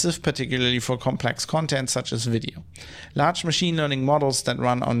expensive, particularly for complex content such as video. Large machine learning models that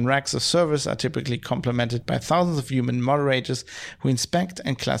run on racks of servers are typically complemented by thousands of human moderators who inspect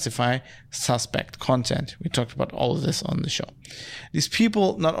and classify suspect content. We talked about all of this on the show. These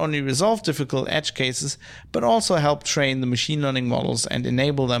people not only resolve difficult edge cases, but also help train the machine learning models and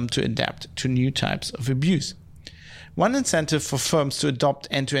enable them to adapt to new types of abuse. One incentive for firms to adopt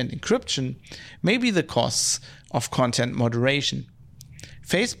end-to-end encryption may be the costs of content moderation.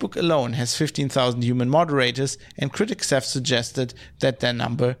 Facebook alone has 15,000 human moderators, and critics have suggested that their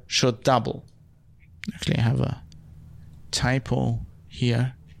number should double. Actually, I have a typo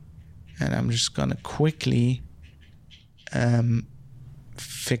here, and I'm just going to quickly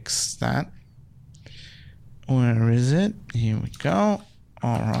fix that. Where is it? Here we go.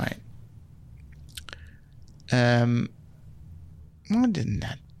 All right. Why didn't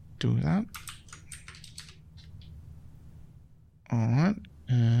that do that? All right.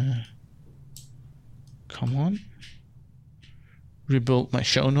 Come on. Rebuild my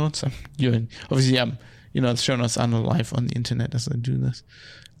show notes. The show notes are not live on the internet as I do this.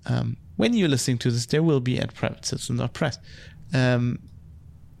 When you're listening to this, there will be at privatecitizen.press.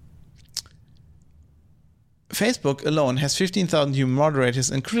 Facebook alone has 15,000 human moderators,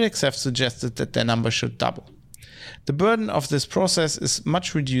 and critics have suggested that their number should double. The burden of this process is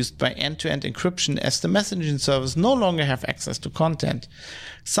much reduced by end-to-end encryption, as the messaging servers no longer have access to content.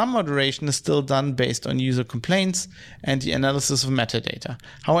 Some moderation is still done based on user complaints and the analysis of metadata.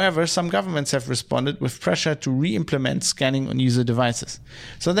 However, some governments have responded with pressure to re-implement scanning on user devices.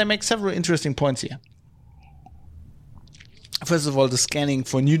 So they make several interesting points here. First of all, the scanning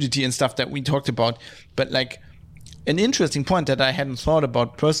for nudity and stuff that we talked about, but an interesting point that I hadn't thought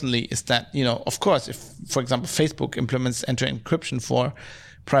about personally is that, of course, if, for example, Facebook implements end-to-end encryption for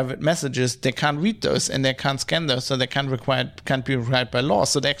private messages, they can't read those and they can't scan those, so they can't be required by law.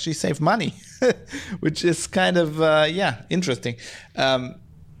 So they actually save money, which is kind of, interesting.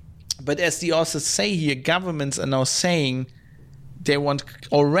 But as the authors say here, governments are now saying they want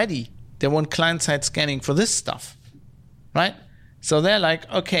client-side scanning for this stuff, right? So they're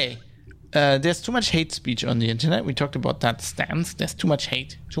like, okay, there's too much hate speech on the internet. We talked about that stance. There's too much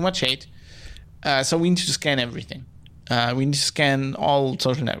hate. So we need to scan everything. We need to scan all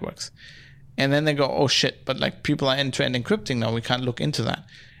social networks. And then they go, oh shit, but people are end-to-end encrypting now. We can't look into that.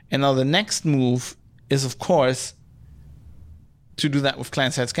 And now the next move is, of course, to do that with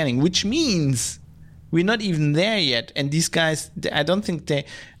client-side scanning, which means we're not even there yet. And these guys, I don't think they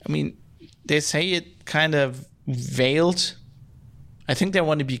say it kind of veiled. I think they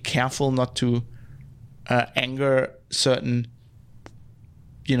want to be careful not to anger certain,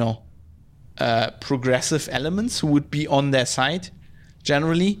 progressive elements who would be on their side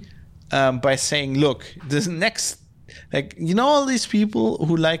generally by saying, look, this next, all these people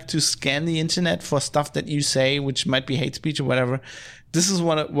who like to scan the internet for stuff that you say, which might be hate speech or whatever, this is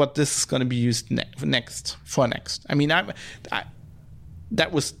what this is going to be used next. I mean,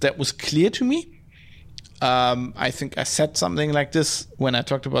 that was clear to me. I think I said something like this when I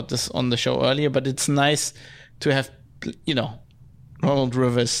talked about this on the show earlier, but it's nice to have, Ronald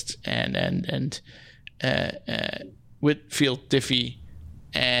Rivest and Whitfield Diffie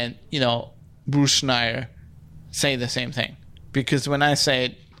and, Bruce Schneier say the same thing. Because when I say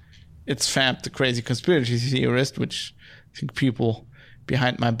it, it's Fab, the crazy conspiracy theorist, which I think people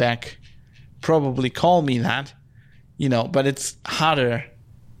behind my back probably call me that, but it's harder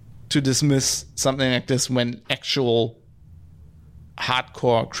to dismiss something like this when actual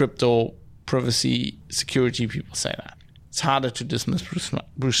hardcore crypto privacy security people say that. It's harder to dismiss Bruce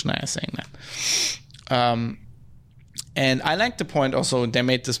Schneier saying that. And I like the point also, they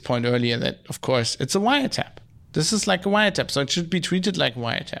made this point earlier that, of course, it's a wiretap. This is like a wiretap, so it should be treated like a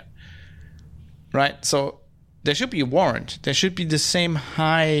wiretap. Right? So there should be a warrant. There should be the same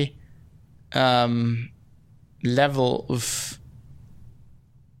high level of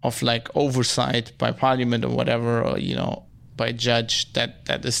oversight by parliament or whatever, or by a judge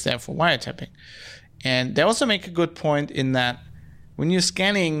that is there for wiretapping. And they also make a good point in that when you're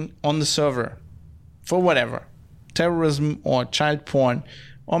scanning on the server for whatever, terrorism or child porn,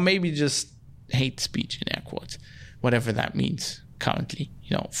 or maybe just hate speech in air quotes, whatever that means currently,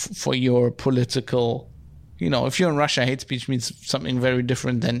 for your political if you're in Russia, hate speech means something very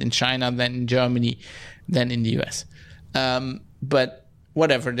different than in China, than in Germany, than in the US. But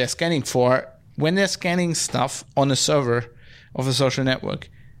whatever they're scanning for, when they're scanning stuff on a server of a social network,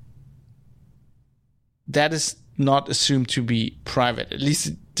 that is not assumed to be private. At least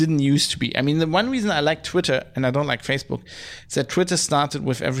it didn't used to be. I mean, the one reason I like Twitter and I don't like Facebook is that Twitter started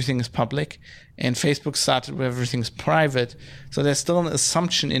with everything is public and Facebook started with everything is private. So there's still an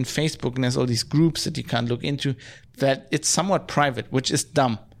assumption in Facebook, and there's all these groups that you can't look into, that it's somewhat private, which is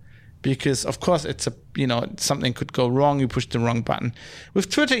dumb. Because of course it's something could go wrong, you push the wrong button.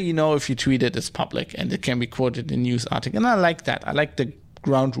 With Twitter, if you tweet it, it's public and it can be quoted in news article. And I like that. I like the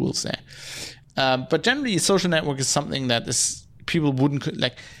ground rules there. But generally, a social network is something that people wouldn't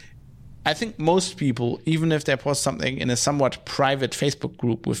like. I think most people, even if they post something in a somewhat private Facebook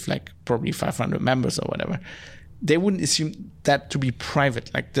group with like probably 500 members or whatever, they wouldn't assume that to be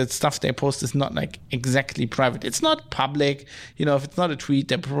private. Like the stuff they post is not like exactly private. It's not public. If it's not a tweet,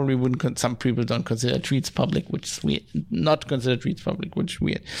 they probably wouldn't. Some people don't consider tweets public, which is weird. Not consider tweets public, which is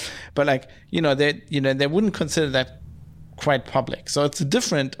weird. But they wouldn't consider that quite public. So it's a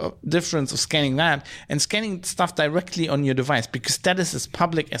difference of scanning that and scanning stuff directly on your device, because that is as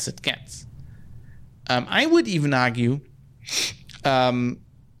public as it gets. I would even argue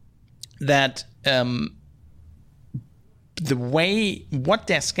that what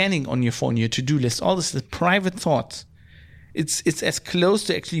they're scanning on your phone, your to-do list, all this is private thoughts. It's as close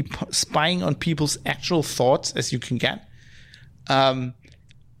to actually spying on people's actual thoughts as you can get.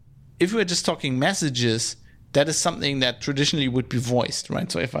 If we're just talking messages, that is something that traditionally would be voiced,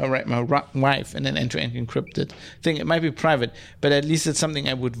 right? So if I write my wife in an end-to-end encrypted thing, it might be private, but at least it's something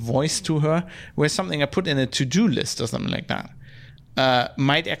I would voice to her, where something I put in a to-do list or something like that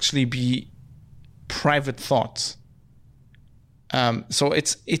might actually be private thoughts. So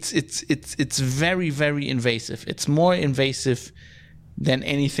it's very, very invasive. It's more invasive than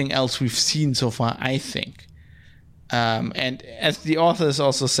anything else we've seen so far, I think. And as the authors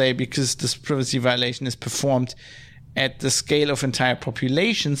also say, because this privacy violation is performed at the scale of entire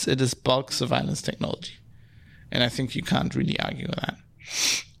populations, it is bulk surveillance technology. And I think you can't really argue with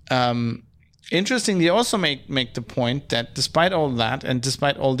that. Interestingly, they also make the point that despite all that, and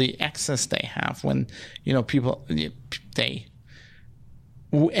despite all the access they have, when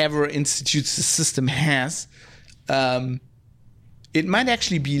whoever institutes the system has, it might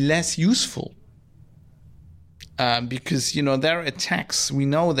actually be less useful. Because, there are attacks. We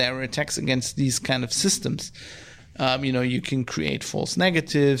know there are attacks against these kind of systems. You can create false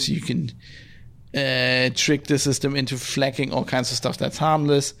negatives. You can trick the system into flagging all kinds of stuff that's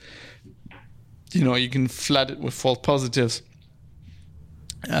harmless. You can flood it with false positives.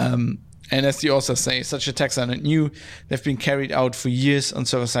 And as the authors say, such attacks are not new. They've been carried out for years on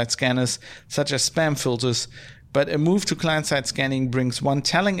server-side scanners, such as spam filters. But a move to client-side scanning brings one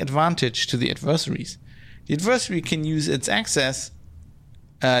telling advantage to the adversaries. The adversary can use its access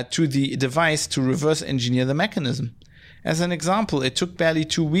to the device to reverse engineer the mechanism. As an example, it took barely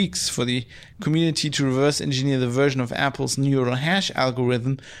 2 weeks for the community to reverse engineer the version of Apple's neural hash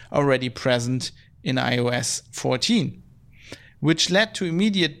algorithm already present in iOS 14, which led to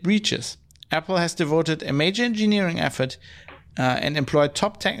immediate breaches. Apple has devoted a major engineering effort and employed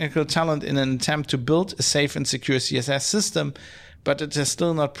top technical talent in an attempt to build a safe and secure CSS system, but it has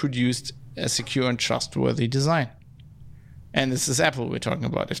still not produced a secure and trustworthy design. And this is Apple we're talking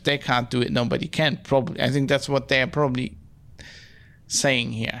about. If they can't do it, nobody can. Probably, I think that's what they're probably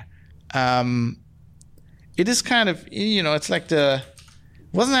saying here. It is kind of, it's like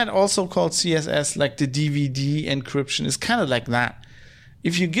wasn't that also called CSS, like the DVD encryption? It's kind of like that.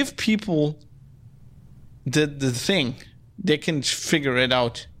 If you give people the thing, they can figure it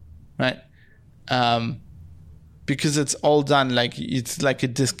out, right? Because it's all done it's like a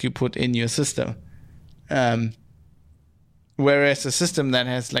disk you put in your system. Whereas a system that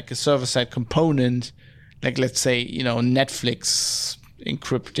has like a server-side component, like let's say, Netflix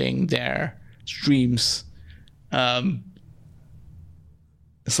encrypting their streams.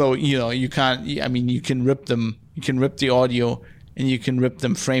 So, you can't, you can rip them, you can rip the audio and you can rip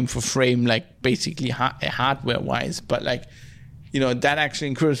them frame for frame, like basically hardware-wise. But that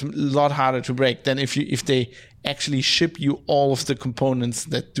actually encrypts a lot harder to break than if they actually ship you all of the components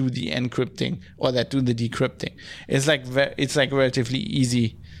that do the encrypting or that do the decrypting. It's like relatively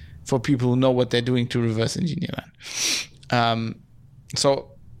easy for people who know what they're doing to reverse engineer that.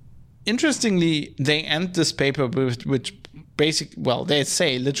 So interestingly, they end this paper with they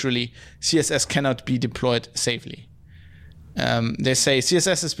say literally CSS cannot be deployed safely. They say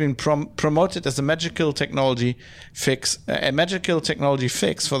CSS has been promoted as a magical technology fix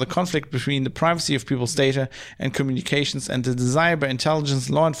for the conflict between the privacy of people's data and communications and the desire by intelligence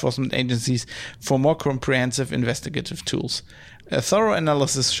law enforcement agencies for more comprehensive investigative tools. A thorough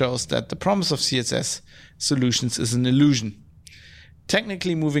analysis shows that the promise of CSS solutions is an illusion.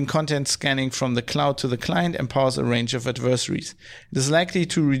 Technically moving content scanning from the cloud to the client empowers a range of adversaries. It is likely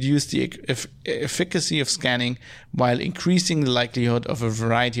to reduce the efficacy of scanning while increasing the likelihood of a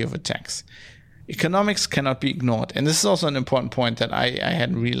variety of attacks. Economics cannot be ignored, and this is also an important point that I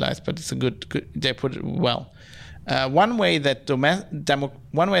hadn't realized, but it's a good they put it well. One way that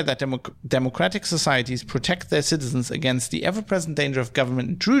democratic societies protect their citizens against the ever-present danger of government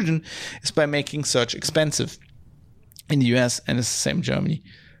intrusion is by making search expensive. In the US, and it's the same in Germany.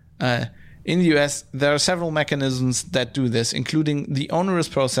 In the US, there are several mechanisms that do this, including the onerous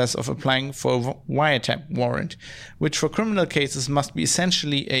process of applying for a wiretap warrant, which for criminal cases must be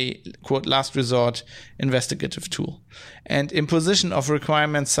essentially a, quote, last resort investigative tool, and imposition of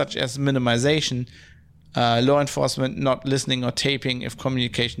requirements such as minimization, law enforcement not listening or taping if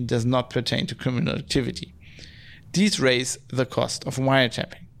communication does not pertain to criminal activity. These raise the cost of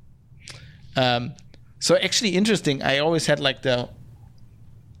wiretapping. So actually interesting, I always had like the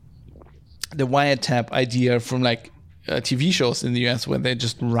wiretap idea from like TV shows in the US where they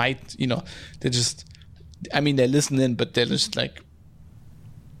just write, they listen in, but they just like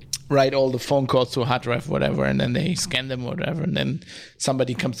write all the phone calls to a hard drive, whatever, and then they scan them or whatever, and then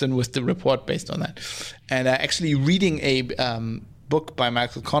somebody comes in with the report based on that. And actually reading a book by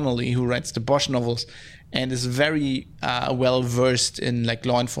Michael Connolly, who writes the Bosch novels, and is very well versed in like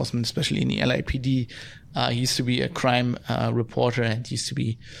law enforcement, especially in the LAPD. He used to be a crime reporter, and he used to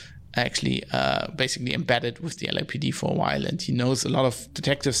be actually basically embedded with the LAPD for a while, and he knows a lot of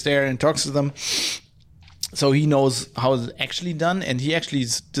detectives there and talks to them. So he knows how it's actually done, and he actually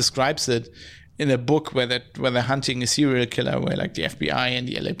describes it in a book where they're hunting a serial killer, where like the FBI and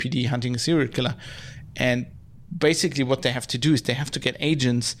the LAPD hunting a serial killer, and basically what they have to do is they have to get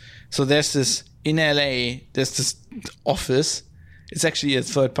agents. So there's this in LA, there's this office. It's actually a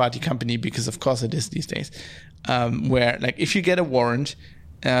third-party company because, of course, it is these days. Where like if you get a warrant,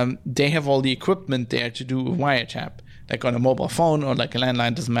 they have all the equipment there to do a wiretap, like on a mobile phone or like a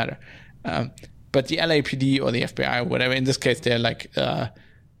landline, doesn't matter. But the LAPD or the FBI or whatever, in this case, they're like a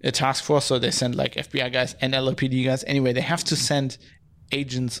task force, so they send like FBI guys and LAPD guys. Anyway, they have to send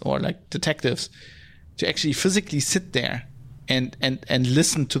agents or like detectives to actually physically sit there and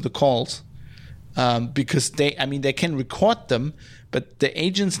listen to the calls, because they can record them, but the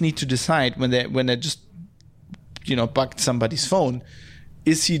agents need to decide when they just bugged somebody's phone,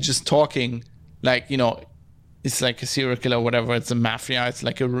 is he just talking like it's like a serial killer or whatever, it's a mafia, it's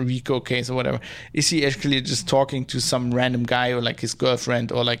like a RICO case or whatever. Is he actually just talking to some random guy or like his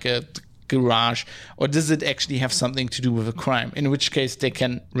girlfriend or like a garage, or does it actually have something to do with a crime? In which case they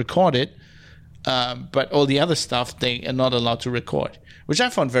can record it, but all the other stuff they are not allowed to record, which I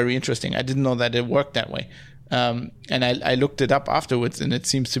found very interesting. I didn't know that it worked that way. And I looked it up afterwards, and it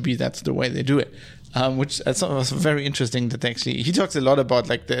seems to be that's the way they do it. Which I thought was very interesting. That actually he talks a lot about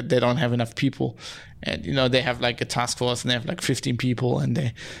like they don't have enough people, and they have like a task force and they have like 15 people, and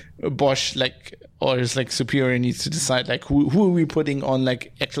they Bosch or his like superior needs to decide like who are we putting on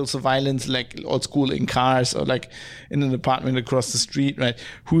like actual surveillance, like old school in cars or like in an apartment across the street, right?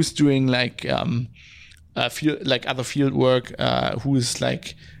 Who's doing like field, like other field work? Who's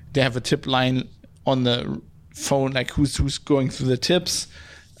like they have a tip line on the phone, like who's going through the tips.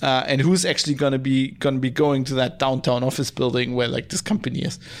 And who's actually gonna be going to that downtown office building where like this company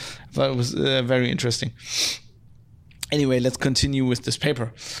is. I thought it was very interesting. Anyway, let's continue with this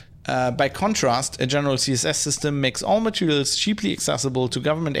paper. By contrast, a general CSS system makes all materials cheaply accessible to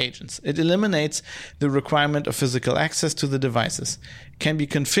government agents. It eliminates the requirement of physical access to the devices. It can be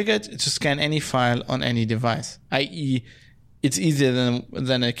configured to scan any file on any device, i.e., it's easier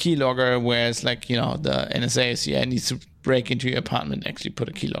than a keylogger, whereas like the NSA needs to break into your apartment, actually put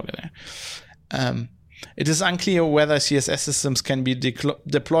a keylogger there. It is unclear whether CSS systems can be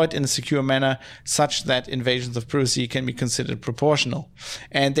deployed in a secure manner such that invasions of privacy can be considered proportional.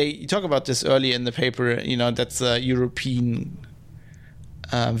 And they talk about this earlier in the paper. That's a European,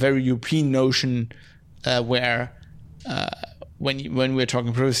 very European notion where when we're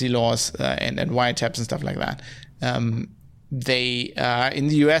talking privacy laws and wiretaps and stuff like that. They in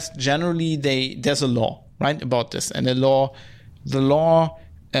the US generally there's a law right about this, and the law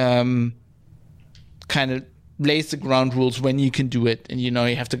kind of lays the ground rules when you can do it, and you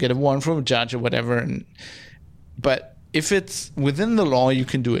have to get a warrant from a judge or whatever. But if it's within the law, you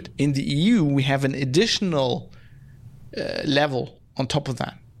can do it. In the EU, we have an additional level on top of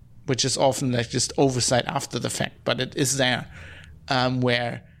that, which is often like just oversight after the fact, but it is there,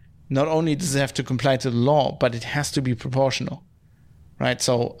 where not only does it have to comply to the law, but it has to be proportional, right?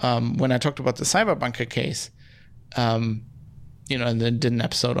 So when I talked about the cyberbunker case, and then did an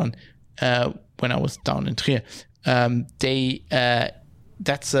episode on when I was down in Trier,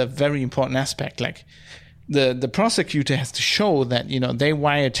 that's a very important aspect. Like the prosecutor has to show that, they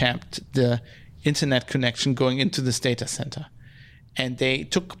wiretapped the internet connection going into this data center. And they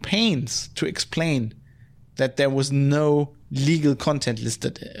took pains to explain that there was no legal content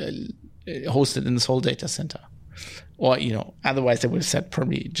listed, hosted in this whole data center. Or, otherwise they would have said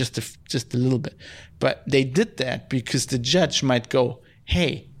probably just a little bit. But they did that because the judge might go,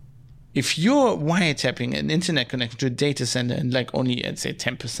 hey, if you're wiretapping an internet connection to a data center and like only, I'd say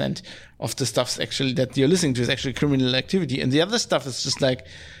 10% of the stuff actually that you're listening to is actually criminal activity, and the other stuff is just like,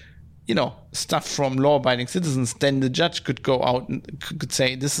 stuff from law-abiding citizens, then the judge could go out and could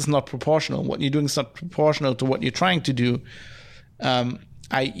say, this is not proportional. What you're doing is not proportional to what you're trying to do,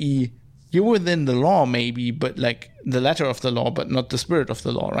 i.e., you're within the law maybe, but like the letter of the law, but not the spirit of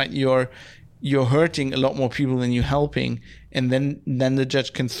the law, right? You're hurting a lot more people than you're helping, and then the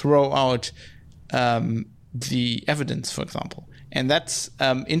judge can throw out the evidence, for example. And that's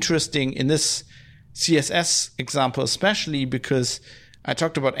interesting in this CSS example, especially because I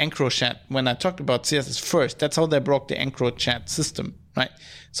talked about EncroChat when I talked about CSS first. That's how they broke the EncroChat system, right?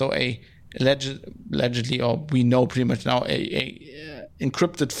 So allegedly, or we know pretty much now, a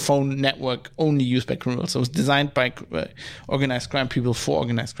encrypted phone network only used by criminals. So it was designed by organized crime people for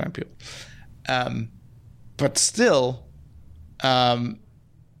organized crime people. But still, I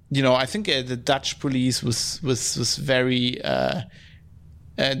think the Dutch police was very.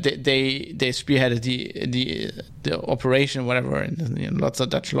 They spearheaded the operation, whatever, and lots of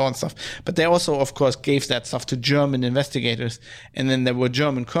Dutch law and stuff. But they also, of course, gave that stuff to German investigators, and then there were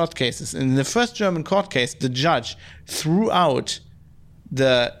German court cases. And in the first German court case, the judge threw out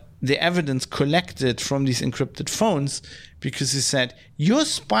the evidence collected from these encrypted phones because he said, "You're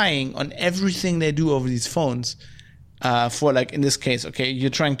spying on everything they do over these phones." For like in this case, okay, you're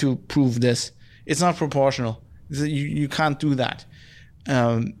trying to prove this. It's not proportional. You can't do that.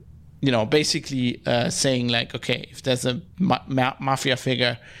 Basically saying like, okay, if there's a mafia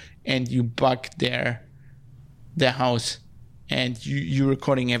figure and you bug their house and you're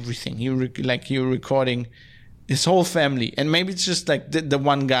recording everything, you're recording his whole family, and maybe it's just like the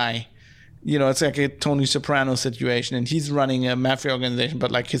one guy, it's like a Tony Soprano situation, and he's running a mafia organization,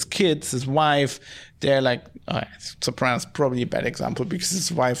 but like his kids, his wife, they're like, Soprano's probably a bad example because his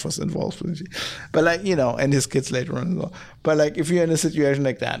wife was involved with it, but like, and his kids later on as well. But like, if you're in a situation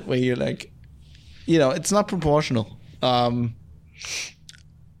like that where you're like, it's not proportional,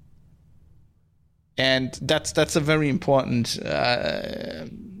 and that's a very important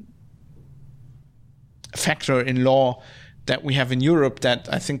factor in law that we have in Europe that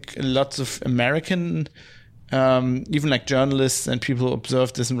I think lots of American, even like journalists and people who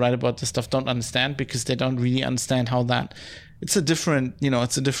observe this and write about this stuff don't understand, because they don't really understand how that, it's a different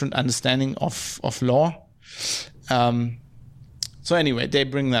understanding of law. So anyway, they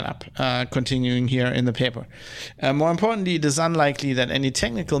bring that up, continuing here in the paper. More importantly, it is unlikely that any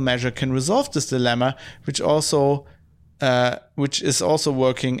technical measure can resolve this dilemma, which is also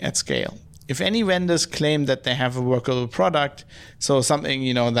working at scale. If any vendors claim that they have a workable product, so something,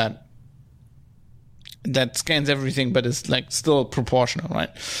 that scans everything but is like still proportional, right?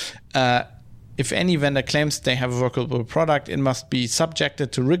 If any vendor claims they have a workable product, it must be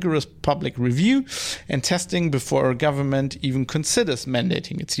subjected to rigorous public review and testing before a government even considers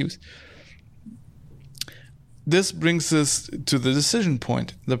mandating its use. This brings us to the decision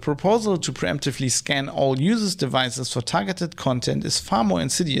point. The proposal to preemptively scan all users' devices for targeted content is far more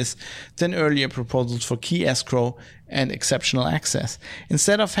insidious than earlier proposals for key escrow and exceptional access.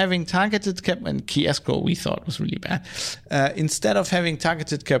 Instead of having targeted and key escrow we thought was really bad. Instead of having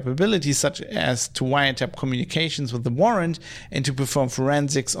targeted capabilities such as to wiretap communications with the warrant and to perform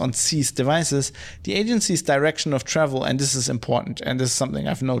forensics on seized devices, the agency's direction of travel, and this is important, and this is something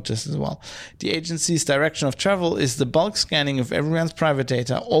I've noticed as well, the agency's direction of travel is the bulk scanning of everyone's private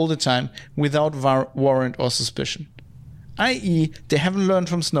data all the time without warrant or suspicion. I.e., they haven't learned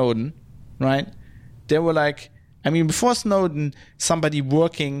from Snowden, right? They were like, before Snowden, somebody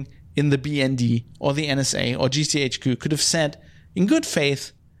working in the BND or the NSA or GCHQ could have said, in good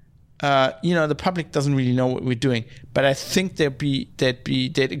faith, the public doesn't really know what we're doing, but I think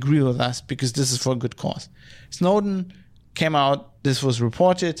they'd agree with us because this is for a good cause. Snowden came out, this was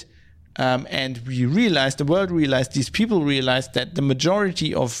reported, and the world realized, these people realized that the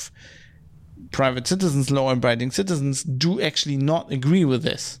majority of private citizens, law-abiding citizens, do actually not agree with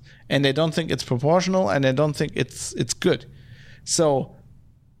this, and they don't think it's proportional, and they don't think it's good. So,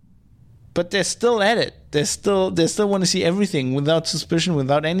 but they're still at it. They still want to see everything without suspicion,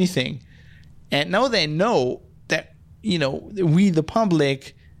 without anything. And now they know that, we, the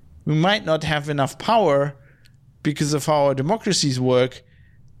public, we might not have enough power because of how our democracies work,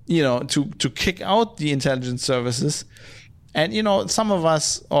 to kick out the intelligence services. And, some of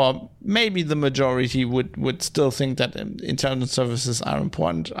us, or maybe the majority, would still think that intelligence services are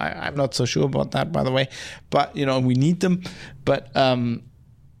important. I'm not so sure about that, by the way. But, we need them. But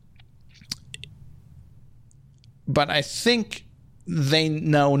I think they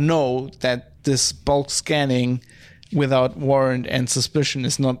now know that this bulk scanning without warrant and suspicion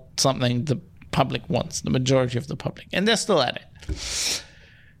is not something the public wants, the majority of the public. And they're still at it.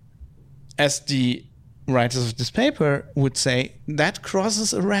 As the writers of this paper would say, that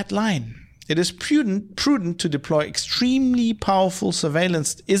crosses a red line. It is prudent to deploy extremely powerful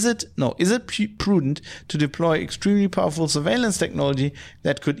surveillance. Is it prudent to deploy extremely powerful surveillance technology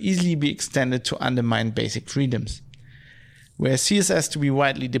that could easily be extended to undermine basic freedoms? Where CSS to be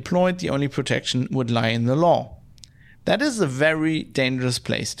widely deployed, the only protection would lie in the law. That is a very dangerous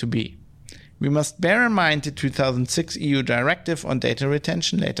place to be. We must bear in mind the 2006 EU Directive on Data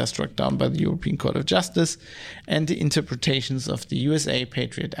Retention, later struck down by the European Court of Justice, and the interpretations of the USA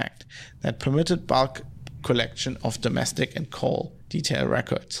Patriot Act that permitted bulk collection of domestic and call detail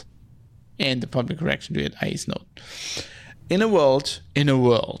records, and the public reaction to it, IE's note. In a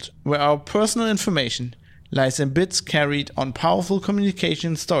world where our personal information lies in bits carried on powerful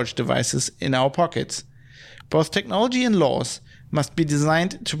communication storage devices in our pockets, both technology and laws must be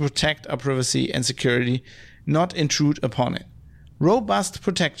designed to protect our privacy and security, not intrude upon it. Robust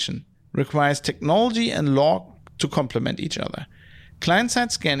protection requires technology and law to complement each other.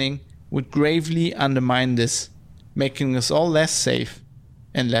 Client-side scanning would gravely undermine this, making us all less safe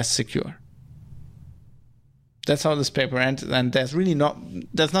and less secure. That's how this paper ends, and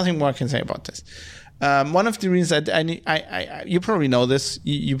there's nothing more I can say about this. One of the reasons you probably know this,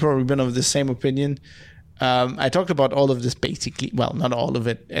 you've probably been of the same opinion. I talked about all of this basically, well, not all of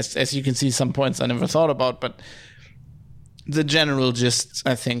it, as you can see, some points I never thought about, but the general gist,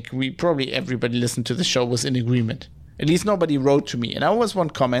 I think everybody listened to the show was in agreement. At least nobody wrote to me. And I always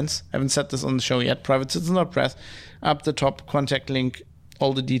want comments. I haven't said this on the show yet. Private Citizen Press, up the top, contact link,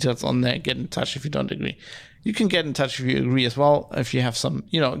 all the details on there. Get in touch if you don't agree. You can get in touch if you agree as well. If you have some,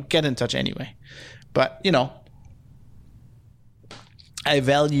 get in touch anyway. But, I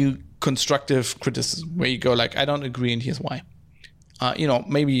value constructive criticism where you go like, I don't agree and here's why.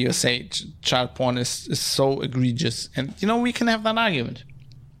 Maybe you say child porn is so egregious and, we can have that argument.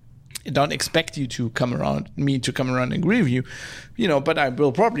 I don't expect you to come around and agree with you, but I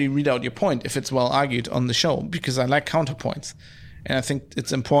will probably read out your point if it's well argued on the show because I like counterpoints. And I think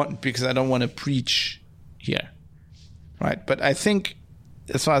it's important because I don't want to preach here. Right. But I think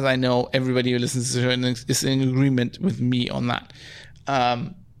as far as I know, everybody who listens to the show is in agreement with me on that.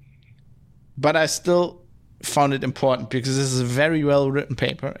 But I still found it important because this is a very well-written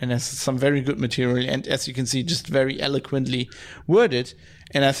paper and has some very good material. And as you can see, just very eloquently worded.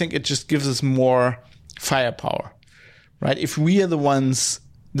 And I think it just gives us more firepower, right? If we are the ones,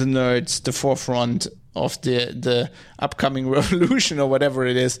 the nerds, the forefront of the upcoming revolution or whatever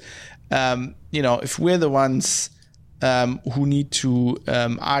it is, if we're the ones who need to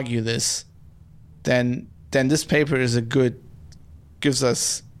argue this, then this paper is gives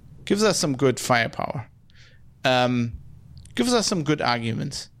us some good firepower, gives us some good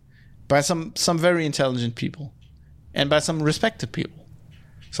arguments by some very intelligent people and by some respected people.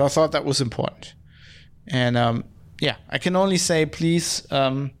 So I thought that was important. And I can only say please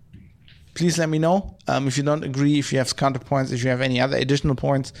let me know if you don't agree, if you have counterpoints, if you have any other additional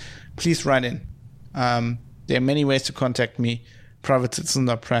points, please write in. There are many ways to contact me. Private Citizen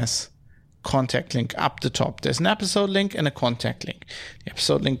Press. Contact link up the top. There's an episode link and a contact link. The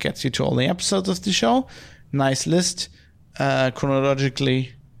episode link gets you to all the episodes of the show. Nice list,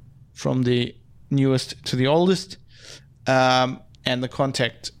 chronologically from the newest to the oldest. And the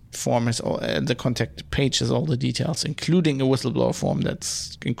contact form the contact page has all the details, including a whistleblower form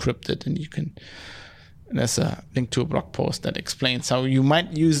that's encrypted, and there's a link to a blog post that explains how you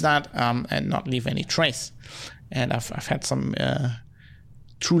might use that and not leave any trace. And I've had some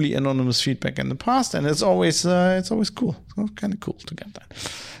truly anonymous feedback in the past, and it's always cool. It's kind of cool to get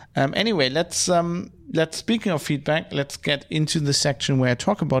that. Anyway, let's speaking of feedback, let's get into the section where I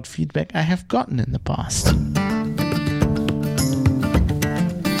talk about feedback I have gotten in the past.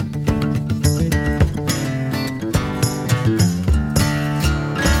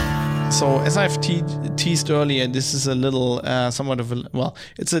 So as I've teased earlier, this is a little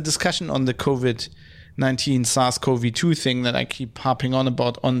it's a discussion on the COVID-19 SARS-CoV-2 thing that I keep harping on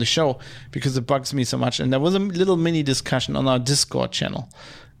about on the show because it bugs me so much. And there was a little mini discussion on our Discord channel,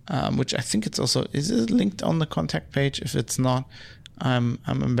 which I think it's also, is it linked on the contact page? If it's not, I'm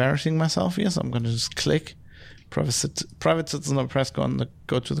embarrassing myself here, so I'm going to just click private citizen press,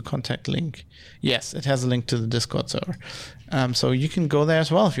 go to the contact link. Yes, it has a link to the Discord server. So you can go there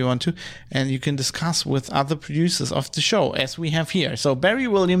as well if you want to, and you can discuss with other producers of the show as we have here. So Barry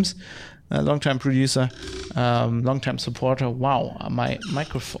Williams, a longtime producer, longtime supporter. Wow, my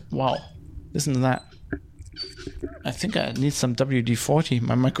microphone. Wow, listen to that. I think I need some WD-40,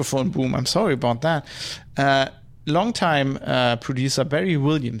 my microphone boom. I'm sorry about that. Longtime producer Barry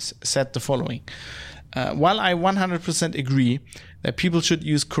Williams said the following. While I 100% agree that people should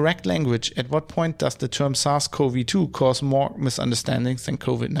use correct language, at what point does the term SARS-CoV-2 cause more misunderstandings than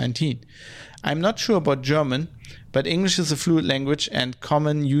COVID-19? I'm not sure about German, but English is a fluid language and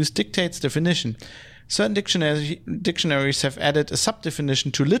common use dictates definition. Certain dictionaries have added a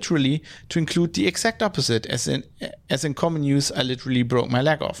sub-definition to literally to include the exact opposite, as in common use, I literally broke my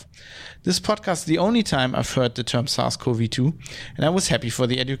leg off. This podcast is the only time I've heard the term SARS-CoV-2, and I was happy for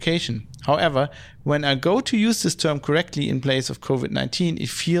the education. However, when I go to use this term correctly in place of COVID-19, it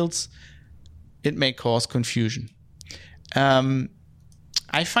feels it may cause confusion. I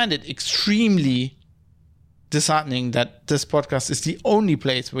find it extremely disheartening that this podcast is the only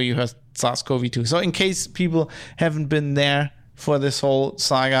place where you heard SARS-CoV-2. So in case people haven't been there for this whole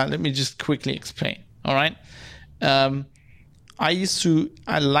saga, let me just quickly explain. All right. I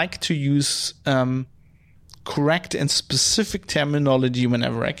like to use correct and specific terminology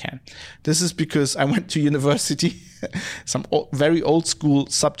whenever I can. This is because I went to university, some very old school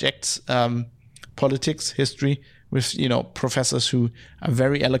subjects, politics, history, with, professors who are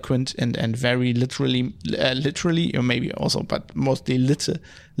very eloquent and very literally, or maybe also, but mostly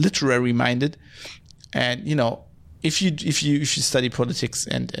literary minded. And, if you study politics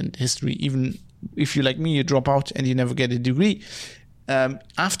and history, even if you, like me, you drop out and you never get a degree,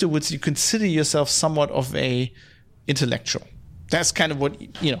 afterwards you consider yourself somewhat of a intellectual. That's kind of what,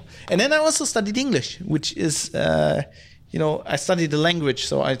 And then I also studied English, which is, I studied the language.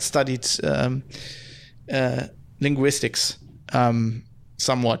 So I studied linguistics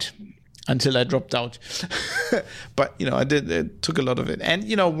somewhat until I dropped out. But, I took a lot of it. And,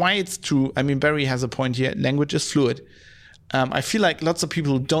 why it's true, I mean, Barry has a point here. Language is fluid. I feel like lots of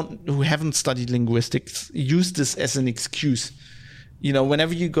people who haven't studied linguistics use this as an excuse.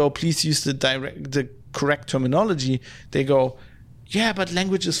 Whenever you go, please use the correct terminology, they go, yeah, but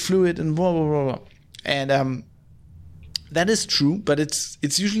language is fluid and blah, blah, blah, blah. And that is true, but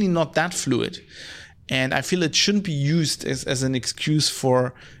it's usually not that fluid. And I feel it shouldn't be used as an excuse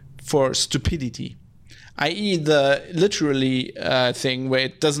for stupidity, i.e. the literally thing where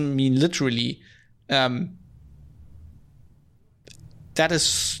it doesn't mean literally. That is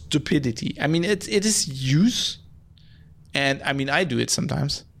stupidity. I mean, it is use. And I mean, I do it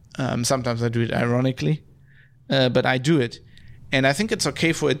sometimes. Sometimes I do it ironically, but I do it. And I think it's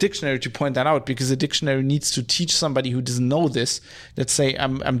okay for a dictionary to point that out, because a dictionary needs to teach somebody who doesn't know this. Let's say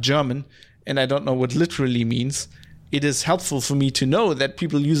I'm German and I don't know what literally means. It is helpful for me to know that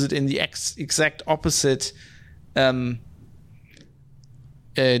people use it in the exact opposite way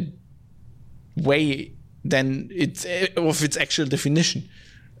than of its actual definition.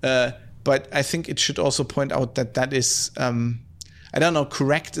 But I think it should also point out that is, I don't know,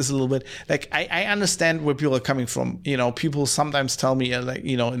 correct is a little bit, like, I understand where people are coming from. People sometimes tell me,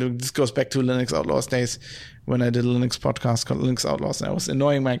 this goes back to Linux Outlaws days when I did a Linux podcast called Linux Outlaws, and I was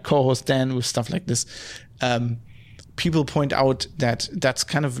annoying my co-host Dan with stuff like this. People point out that that's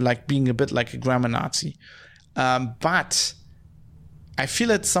kind of like being a bit like a grammar Nazi. But I feel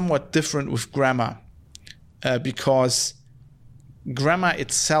it's somewhat different with grammar, because grammar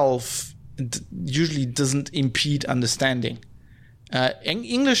itself usually doesn't impede understanding.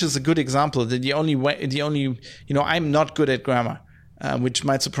 English is a good example. I'm not good at grammar, which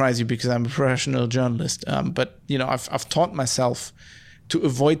might surprise you because I'm a professional journalist. But I've taught myself to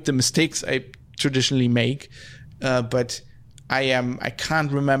avoid the mistakes I traditionally make. But I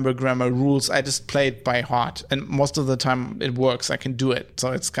can't remember grammar rules. I just play it by heart, and most of the time it works. I can do it,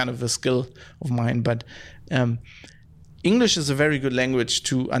 so it's kind of a skill of mine. But English is a very good language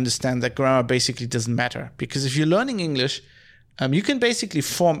to understand that grammar basically doesn't matter, because if you're learning English, you can basically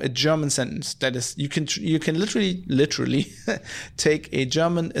form a German sentence. That is, you can literally take a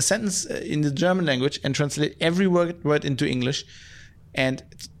sentence in the German language and translate every word into English, and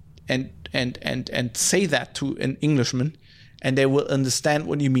say that to an Englishman, and they will understand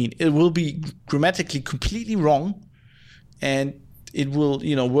what you mean. It will be grammatically completely wrong, and it will,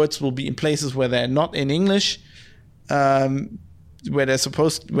 words will be in places where they're not in English, where they're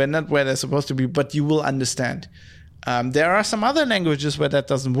supposed to be, but you will understand. There are some other languages where that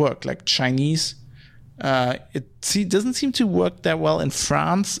doesn't work, like Chinese. It doesn't seem to work that well in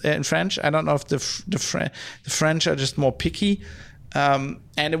French. I don't know if the French are just more picky. And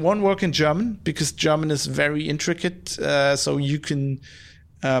it won't work in German because German is very intricate. So you can,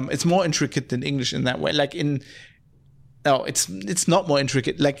 it's more intricate than English in that way. It's not more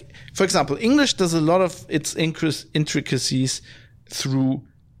intricate. Like, for example, English does a lot of its intricacies through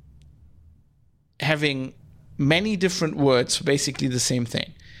having many different words for basically the same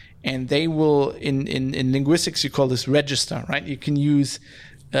thing. And they will, in linguistics, you call this register, right? You can use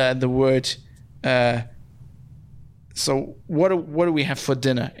the word, so what do we have for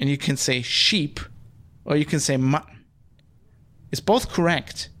dinner? And you can say sheep, or you can say mutton. It's both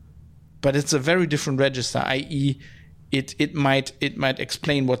correct, but it's a very different register, i.e., it might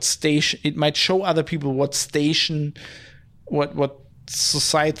explain what station, it might show other people what station, what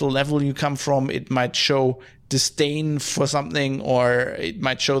societal level you come from. It might show disdain for something, or it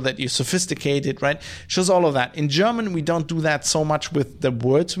might show that you're sophisticated, right? Shows all of that. In German, we don't do that so much with the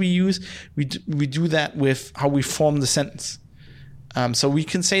words we use. We do that with how we form the sentence. So we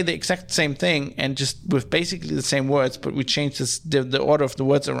can say the exact same thing and just with basically the same words, but we change the order of the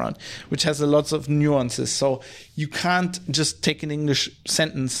words around, which has lots of nuances. So you can't just take an English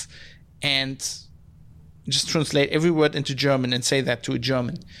sentence and just translate every word into German and say that to a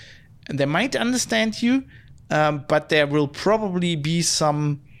German. And they might understand you, but there will probably be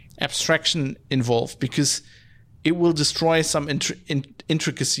some abstraction involved because it will destroy some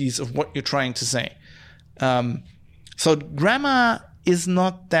intricacies of what you're trying to say. So grammar is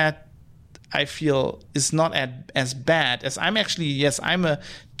not that, I feel, is not as bad as I'm actually, yes, I'm a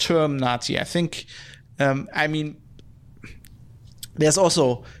term Nazi. I think, there's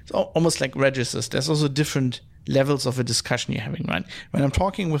also, it's almost like registers, there's also different levels of a discussion you're having, right? When I'm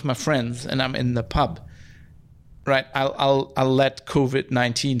talking with my friends and I'm in the pub, right, I'll let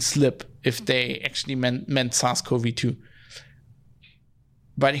COVID-19 slip if they actually meant SARS-CoV-2.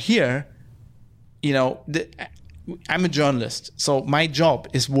 But here, I'm a journalist, so my job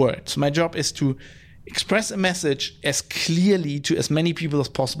is words. My job is to express a message as clearly to as many people as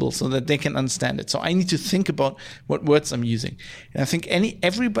possible so that they can understand it. So I need to think about what words I'm using. And I think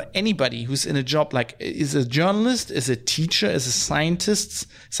anybody who's in a job, like is a journalist, is a teacher, is a scientist,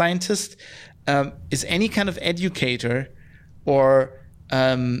 is any kind of educator or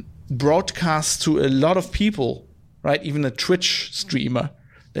broadcasts to a lot of people, right? Even a Twitch streamer,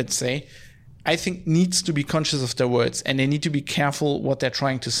 let's say, I think needs to be conscious of their words and they need to be careful what they're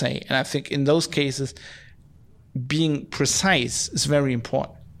trying to say. And I think in those cases, being precise is very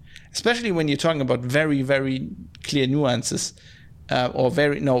important, especially when you're talking about very, very clear nuances or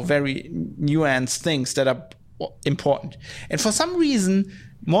very nuanced things that are important. And for some reason,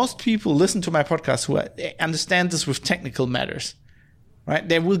 most people listen to my podcast who understand this with technical matters, right?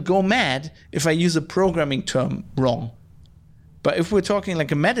 They will go mad if I use a programming term wrong. But if we're talking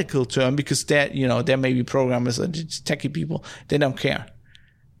like a medical term, because there may be programmers or techie people, they don't care.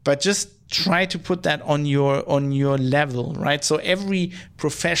 But just try to put that on your level, right? So every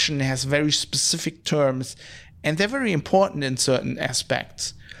profession has very specific terms, and they're very important in certain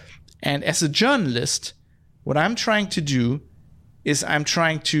aspects. And as a journalist, what I'm trying to do is I'm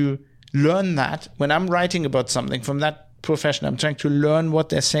trying to learn that when I'm writing about something from that profession, I'm trying to learn what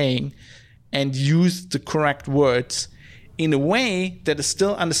they're saying and use the correct words in a way that is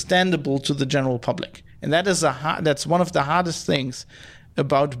still understandable to the general public. And that is that's one of the hardest things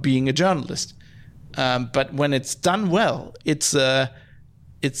about being a journalist. But when it's done well, it's a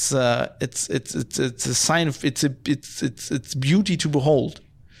sign of it's beauty to behold.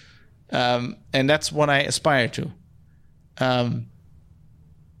 And that's what I aspire to.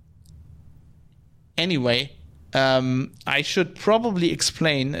 Anyway, I should probably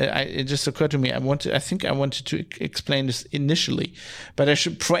explain. It just occurred to me. I think I wanted to explain this initially, but I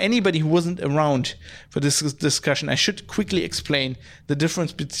should, for anybody who wasn't around for this discussion, I should quickly explain the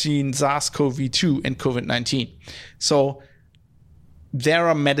difference between SARS-CoV-2 and COVID-19. So there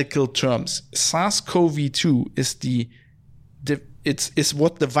are medical terms. SARS-CoV-2 is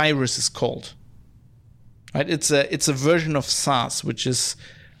what the virus is called. Right? It's a version of SARS, which is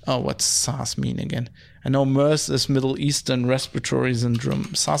what's SARS mean again? I know MERS is Middle Eastern Respiratory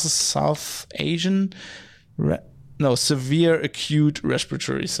Syndrome. SARS is South Asian, Severe Acute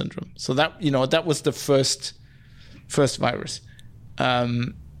Respiratory Syndrome. So that was the first virus.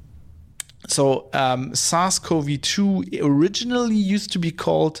 So SARS-CoV-2 originally used to be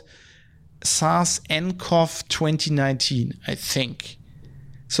called SARS-nCoV 2019, I think.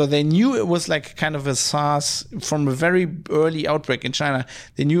 So they knew it was like kind of a SARS from a very early outbreak in China.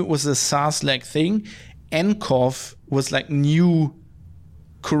 They knew it was a SARS-like thing. nCoV was like new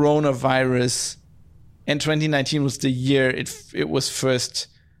coronavirus, and 2019 was the year it was first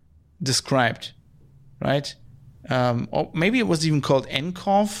described, right? Or maybe it was even called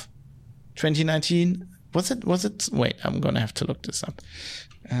nCoV 2019. Was it? Wait, I'm gonna have to look this up.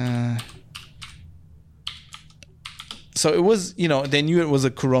 So it was, they knew it was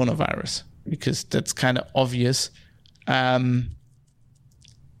a coronavirus because that's kind of obvious.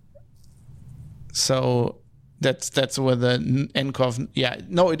 So that's where the nCoV. Yeah,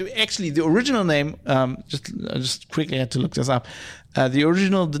 no, actually the original name. I just quickly had to look this up. The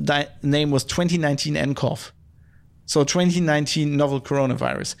original name was 2019 nCoV. So 2019 novel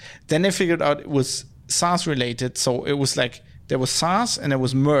coronavirus. Then they figured out it was SARS related. So it was like there was SARS and there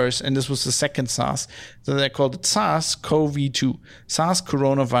was MERS, and this was the second SARS. So they called it SARS-CoV-2, SARS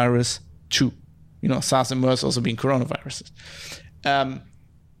coronavirus 2. SARS and MERS also being coronaviruses.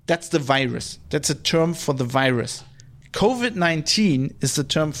 That's the virus. That's a term for the virus. COVID-19 is the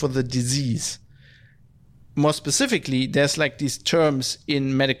term for the disease. More specifically, there's like these terms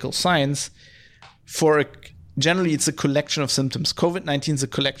in medical science for generally it's a collection of symptoms. COVID-19 is a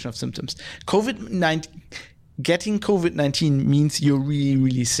collection of symptoms. Getting COVID-19 means you're really,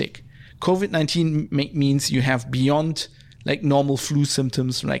 really sick. COVID-19 means you have beyond like normal flu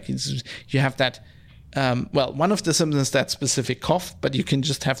symptoms, like you have that. One of the symptoms is that specific cough, but you can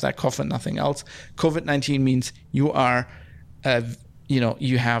just have that cough and nothing else. COVID-19 means you are,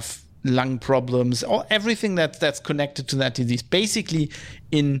 you have lung problems or everything that's connected to that disease. Basically,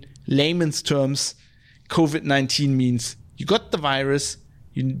 in layman's terms, COVID-19 means you got the virus,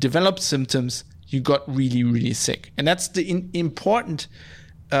 you developed symptoms, you got really, really sick. And that's the important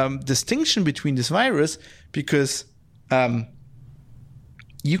distinction between this virus, because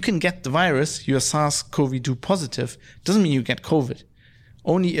you can get the virus, you're SARS-CoV-2 positive, doesn't mean you get COVID.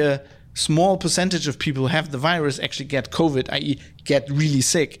 Only a small percentage of people who have the virus actually get COVID, i.e. get really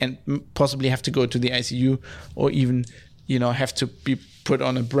sick and possibly have to go to the ICU or even, have to be put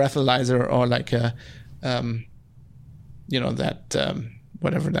on a breathalyzer or like a,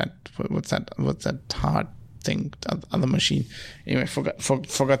 what's that hard thing, other machine. Anyway,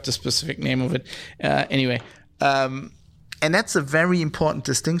 forgot the specific name of it. And that's a very important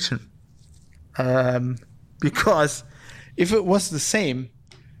distinction, because if it was the same,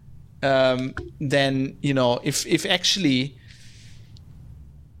 then if actually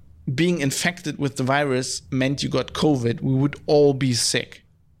being infected with the virus meant you got COVID, we would all be sick,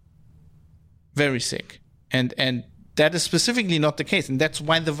 very sick, and that is specifically not the case, and that's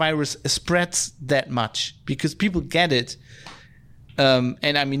why the virus spreads that much, because people get it.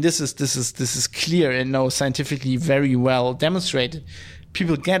 And I mean, this is clear and now scientifically very well demonstrated.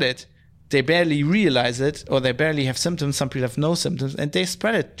 People get it, they barely realize it, or they barely have symptoms. Some people have no symptoms, and they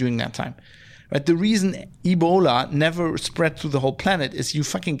spread it during that time. Right? The reason Ebola never spread through the whole planet is you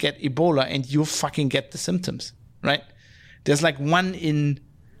fucking get Ebola and you fucking get the symptoms. Right? There's like one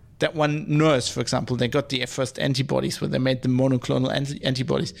nurse, for example, they got the first antibodies where they made the monoclonal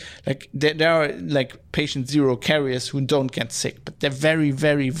antibodies. Like there are like patient zero carriers who don't get sick, but they're very,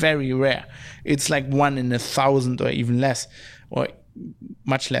 very, very rare. It's like 1 in 1,000 or even less, or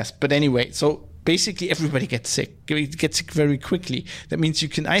much less. But anyway, so basically everybody gets sick. Gets sick very quickly. That means you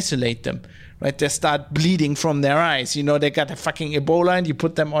can isolate them, right? They start bleeding from their eyes. They got a fucking Ebola, and you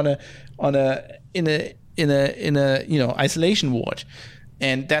put them in a isolation ward.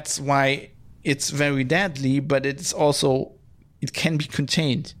 And that's why it's very deadly, but it can be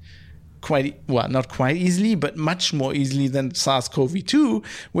contained not quite easily, but much more easily than SARS-CoV-2,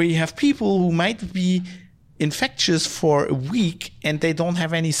 where you have people who might be infectious for a week and they don't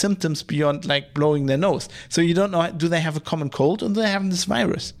have any symptoms beyond like blowing their nose. So you don't know, do they have a common cold or do they have this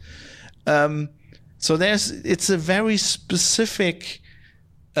virus? So it's a very specific,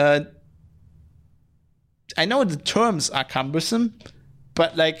 I know the terms are cumbersome,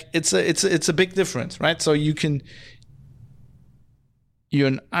 but like it's a big difference, right? So you're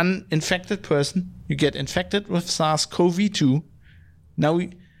an uninfected person, you get infected with SARS-CoV-2.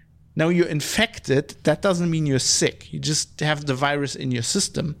 Now you're infected. That doesn't mean you're sick. You just have the virus in your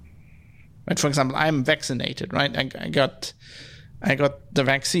system, right? For example, I'm vaccinated, right? I got the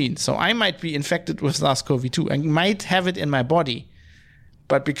vaccine, so I might be infected with SARS-CoV-2. I might have it in my body,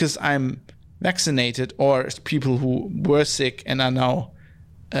 but because I'm vaccinated, or people who were sick and are now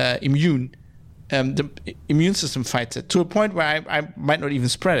immune, the immune system fights it to a point where I might not even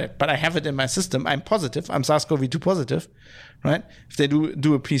spread it, but I have it in my system. I'm positive. I'm SARS-CoV-2 positive, right? If they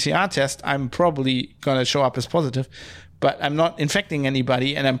do a PCR test, I'm probably going to show up as positive, but I'm not infecting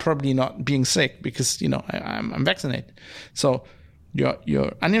anybody, and I'm probably not being sick because, I'm vaccinated. So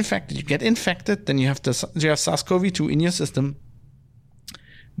you're uninfected, you get infected, then you have SARS-CoV-2 in your system.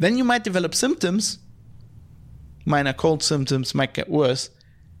 Then you might develop symptoms. Minor cold symptoms might get worse.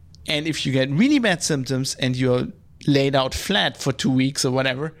 And if you get really bad symptoms and you're laid out flat for 2 weeks or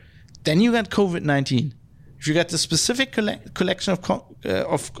whatever, then you got COVID-19. If you got the specific collection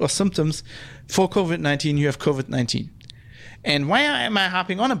of symptoms for COVID-19, you have COVID-19. And why am I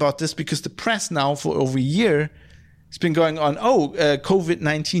harping on about this? Because the press now for over a year has been going on,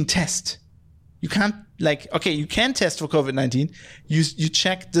 COVID-19 test. You can't, you can test for COVID-19. You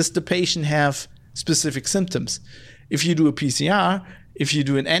check, does the patient have specific symptoms? If you do a PCR, if you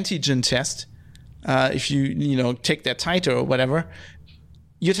do an antigen test, if you take their titer or whatever,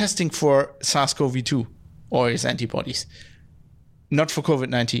 you're testing for SARS-CoV-2 or its antibodies, not for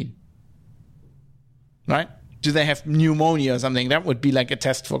COVID-19, right? Do they have pneumonia or something? That would be like a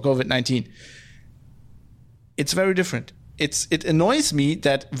test for COVID-19. It's very different. It annoys me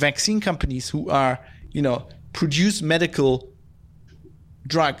that vaccine companies who are, produce medical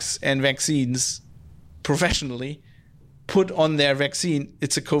drugs and vaccines professionally put on their vaccine,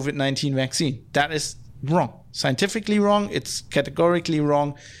 it's a COVID-19 vaccine. That is wrong. Scientifically wrong. It's categorically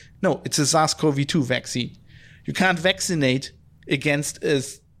wrong. No, it's a SARS-CoV-2 vaccine. You can't vaccinate against a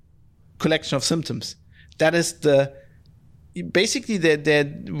collection of symptoms. That is basically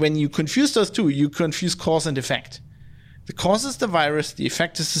when you confuse those two, you confuse cause and effect. The cause is the virus, the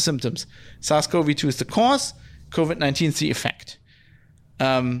effect is the symptoms. SARS-CoV-2 is the cause, COVID-19 is the effect.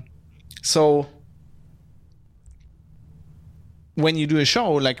 So when you do a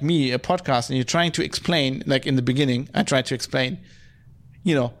show like me, a podcast, and you're trying to explain, like in the beginning, I tried to explain,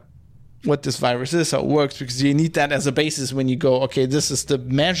 what this virus is, how it works, because you need that as a basis when you go, okay, this is the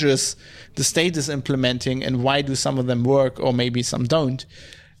measures the state is implementing and why do some of them work or maybe some don't.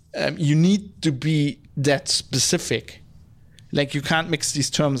 You need to be that specific. Like you can't mix these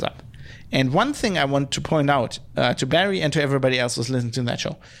terms up. And one thing I want to point out to Barry and to everybody else who's listening to that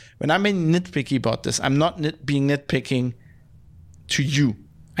show, when I'm being nitpicky about this, I'm not being nitpicking to you.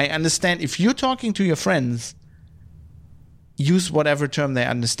 I understand if you're talking to your friends, use whatever term they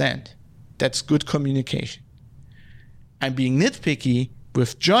understand. That's good communication. I'm being nitpicky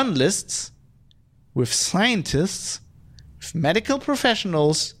with journalists, with scientists, with medical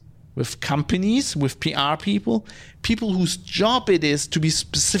professionals, with companies, with PR people whose job it is to be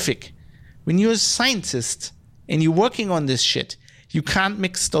specific. When you're a scientist and you're working on this shit, you can't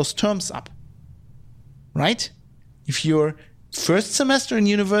mix those terms up, right? If you're first semester in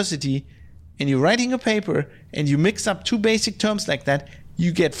university and you're writing a paper and you mix up two basic terms like that,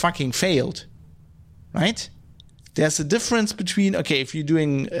 you get fucking failed, right? There's a difference between, if you're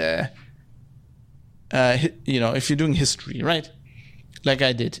doing, if you're doing history, right? Like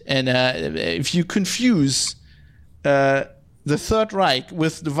I did. And if you confuse the Third Reich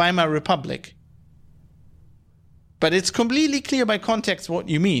with the Weimar Republic, but it's completely clear by context what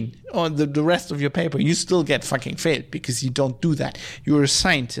you mean on the rest of your paper, you still get fucking failed because you don't do that. You're a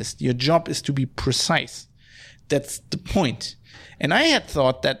scientist. Your job is to be precise. That's the point. And I had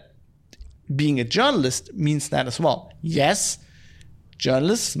thought that being a journalist means that as well. Yes,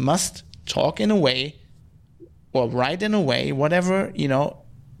 journalists must talk in a way or write in a way, whatever,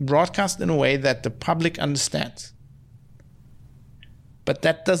 broadcast in a way that the public understands. But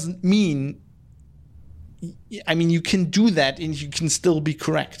that doesn't mean, you can do that and you can still be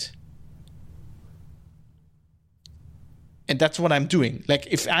correct. And that's what I'm doing. Like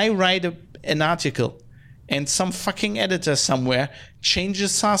if I write an article and some fucking editor somewhere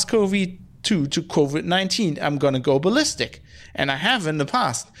changes SARS-CoV-2 to COVID-19, I'm going to go ballistic. And I have in the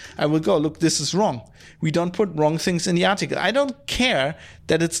past. I will go, look, this is wrong. We don't put wrong things in the article. I don't care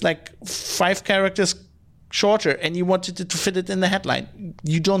that it's like 5 characters shorter and you wanted to fit it in the headline.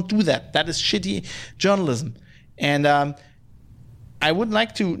 You don't do that. That is shitty journalism. And I would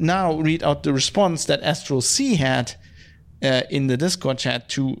like to now read out the response that Astral C had in the Discord chat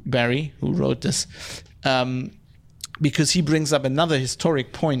to Barry, who wrote this. Because he brings up another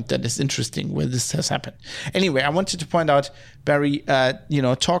historic point that is interesting where this has happened. Anyway, I wanted to point out, Barry,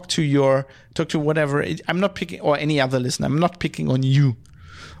 talk to whatever. I'm not picking, or any other listener. I'm not picking on you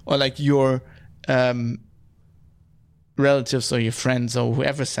or like your relatives or your friends or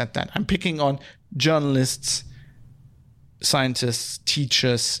whoever said that. I'm picking on journalists, scientists,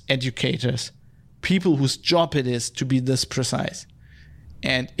 teachers, educators, people whose job it is to be this precise.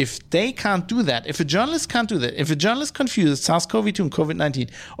 And if they can't do that, if a journalist can't do that, if a journalist confuses SARS-CoV-2 and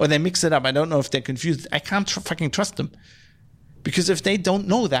COVID-19, or they mix it up, I don't know if they're confused, I can't fucking trust them. Because if they don't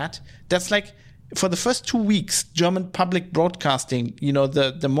know that, that's like, for the first 2 weeks, German public broadcasting,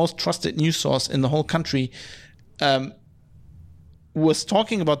 the most trusted news source in the whole country, was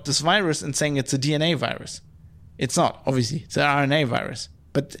talking about this virus and saying it's a DNA virus. It's not, obviously. It's an RNA virus.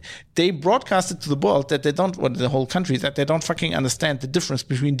 But they broadcasted to the world that they don't, or the whole country, that they don't fucking understand the difference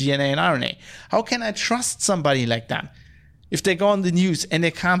between DNA and RNA. How can I trust somebody like that? If they go on the news and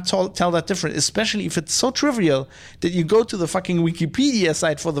they can't tell that difference, especially if it's so trivial that you go to the fucking Wikipedia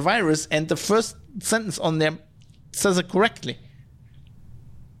site for the virus and the first sentence on there says it correctly.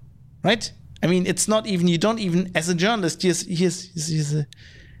 Right? I mean, it's not even, you don't even, as a journalist, here's a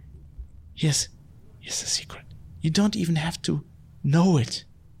secret. You don't even have to know it.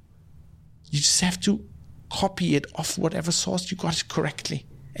 You just have to copy it off whatever source you got it correctly.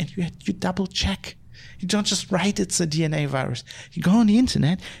 And you double check. You don't just write it's a DNA virus. You go on the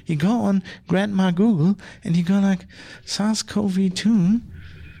internet, you go on Grandma Google, and you go like SARS-CoV-2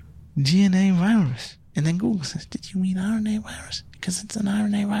 DNA virus. And then Google says, did you mean RNA virus? Because it's an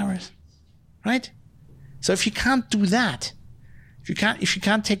RNA virus. Right? So if you can't do that, if you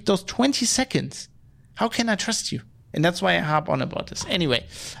can't take those 20 seconds, how can I trust you? And that's why I harp on about this. Anyway,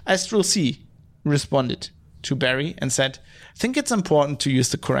 Astral C responded to Barry and said, I think it's important to use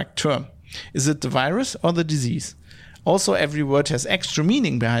the correct term. Is it the virus or the disease? Also, every word has extra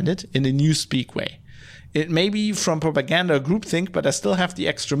meaning behind it in a newspeak way. It may be from propaganda or groupthink, but I still have the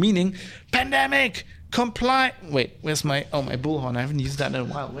extra meaning. Pandemic! Comply! Wait, where's my bullhorn? I haven't used that in a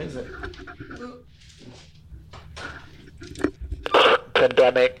while. Where is it?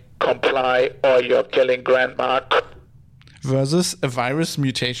 Pandemic, comply, or you're killing grandma. Versus a virus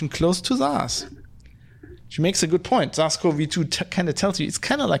mutation close to SARS. She makes a good point. SARS-CoV-2 kind of tells you it's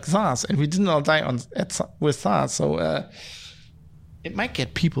kind of like SARS, and we didn't all die with SARS, so it might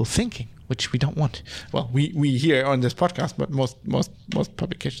get people thinking, which we don't want. Well, we hear on this podcast, but most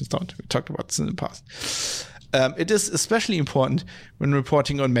publications don't. We talked about this in the past. It is especially important when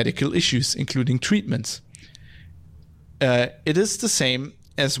reporting on medical issues, including treatments. It is the same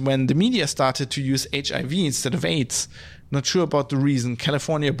as when the media started to use HIV instead of AIDS. Not sure about the reason.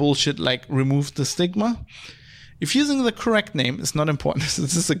 California bullshit like remove the stigma. If using the correct name is not important,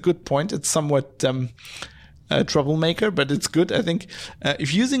 this is a good point. It's somewhat a troublemaker, but it's good, I think.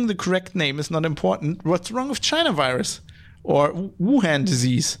 If using the correct name is not important, what's wrong with China virus or Wuhan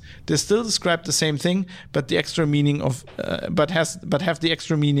disease? They still describe the same thing, but the extra meaning of, but have the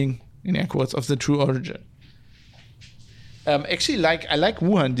extra meaning in air quotes of the true origin. Actually, I like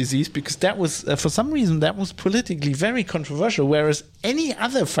Wuhan disease because that was, for some reason, that was politically very controversial, whereas any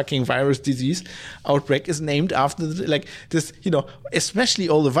other fucking virus disease outbreak is named after, this, especially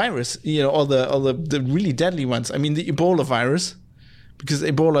all the virus, all the really deadly ones. I mean, the Ebola virus, because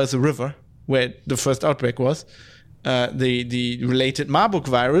Ebola is a river where the first outbreak was. The related Marburg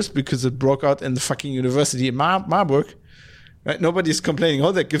virus, because it broke out in the fucking university in Marburg. Right? Nobody's complaining,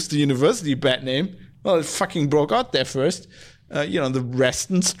 that gives the university a bad name. Well, it fucking broke out there first. The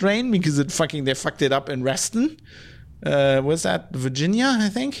Reston strain, because they fucked it up in Reston. Was that Virginia, I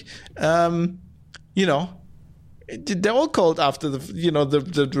think? They're all called after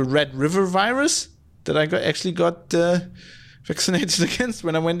the Red River virus that I got vaccinated against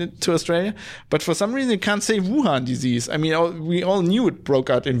when I went to Australia. But for some reason, you can't say Wuhan disease. I mean, we all knew it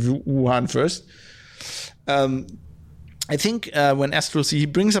broke out in Wuhan first. I think when Astro C, he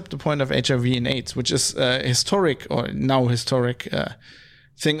brings up the point of HIV and AIDS, which is a historic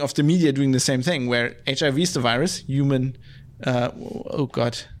thing of the media doing the same thing, where HIV is the virus, human, HIV?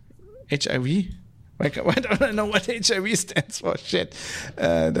 Why don't I know what HIV stands for? Shit.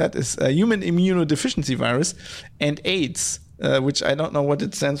 That is a human immunodeficiency virus, and AIDS, which I don't know what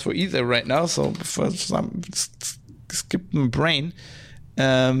it stands for either right now, so for some skip my brain.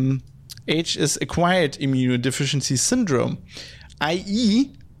 H is acquired immunodeficiency syndrome,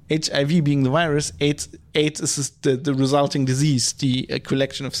 i.e. HIV being the virus, AIDS is the resulting disease, the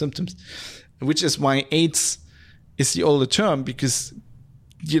collection of symptoms, which is why AIDS is the older term, because,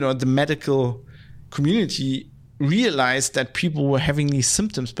 the medical community realized that people were having these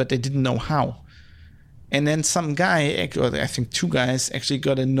symptoms, but they didn't know how. And then some guy, or I think two guys, actually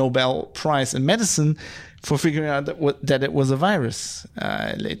got a Nobel Prize in medicine for figuring out that it was a virus.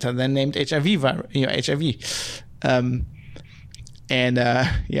 Later, then named HIV. One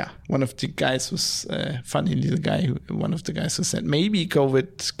of the guys was one of the guys who said maybe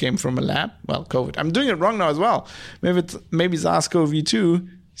COVID came from a lab. Well, COVID. I'm doing it wrong now as well. Maybe SARS-CoV-2.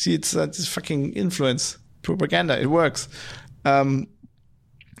 See, it's fucking influence propaganda. It works.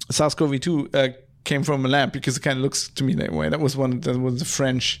 SARS-CoV-2 came from a lab, because it kind of looks to me that way. That was the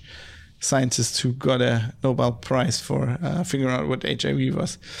French scientist who got a Nobel Prize for figuring out what HIV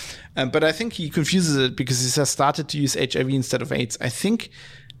was. But I think he confuses it because he says started to use HIV instead of AIDS. I think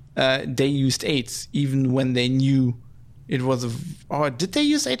they used AIDS even when they knew it was did they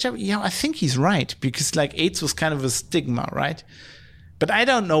use HIV? Yeah, I think he's right, because like AIDS was kind of a stigma, right? But I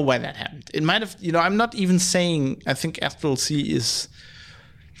don't know why that happened. It might have, I'm not even saying, I think Astral C is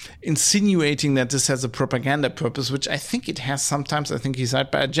insinuating that this has a propaganda purpose, which I think it has sometimes. I think he's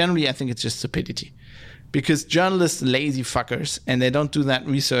right, but generally I think it's just stupidity, because journalists are lazy fuckers and they don't do that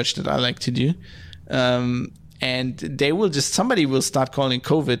research that I like to do. And they will somebody will start calling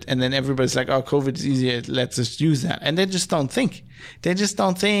COVID, and then everybody's like, oh, COVID is easier, let's just use that. And they just don't think. They just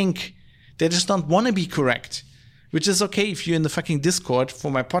don't want to be correct, which is okay if you're in the fucking Discord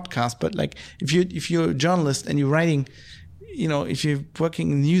for my podcast. But like, if you're a journalist and you're writing, if you're working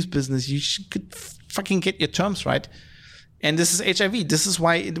in the news business, you could fucking get your terms right. And this is HIV. This is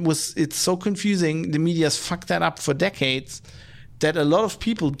why it's so confusing. The media's fucked that up for decades, that a lot of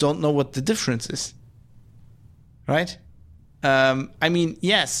people don't know what the difference is. Right?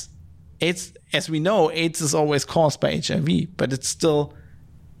 Yes, AIDS, as we know, AIDS is always caused by HIV, but it's still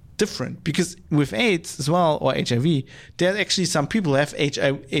different, because with AIDS as well, or HIV, there are actually some people who have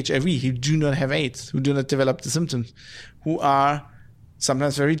HIV who do not have AIDS, who do not develop the symptoms, who are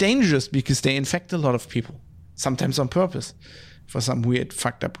sometimes very dangerous because they infect a lot of people, sometimes on purpose, for some weird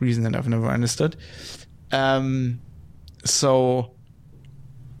fucked up reason that I've never understood. So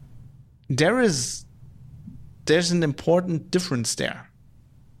there's an important difference there,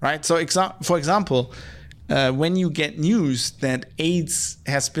 right? So for example, when you get news that AIDS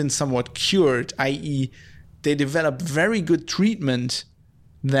has been somewhat cured, i.e. they develop very good treatment,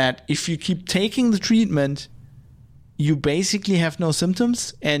 that if you keep taking the treatment, you basically have no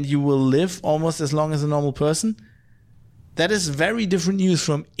symptoms and you will live almost as long as a normal person, that is very different news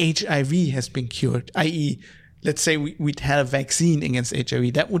from HIV has been cured, i.e. let's say we'd had a vaccine against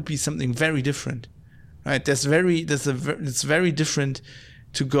HIV. That would be something very different. Right, it's very different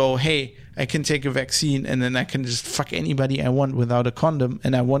to go, hey, I can take a vaccine and then I can just fuck anybody I want without a condom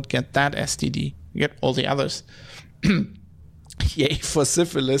and I won't get that STD. I get all the others. Yay for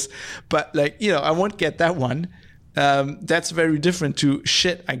syphilis. But I won't get that one. That's very different to,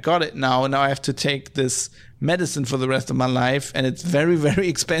 shit, I got it now. Now I have to take this medicine for the rest of my life, and it's very, very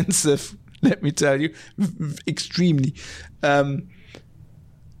expensive, let me tell you, extremely.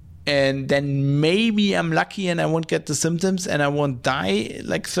 And then maybe I'm lucky and I won't get the symptoms and I won't die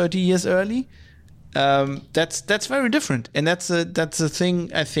like 30 years early. That's very different. And that's a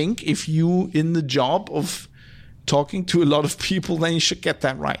thing, I think, if you in the job of talking to a lot of people, then you should get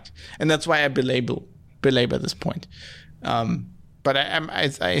that right. And that's why I belabor this point. But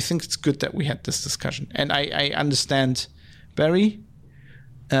I think it's good that we had this discussion. And I understand Barry.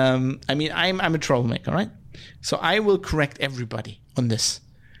 I'm a troublemaker, right? So I will correct everybody on this.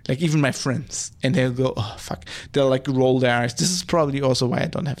 Like even my friends, and they'll go, oh, fuck. They'll like roll their eyes. This is probably also why I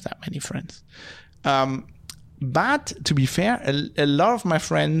don't have that many friends. But to be fair, a lot of my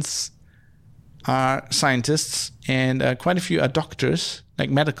friends are scientists, and quite a few are doctors,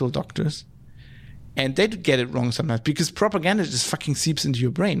 like medical doctors. And they get it wrong sometimes because propaganda just fucking seeps into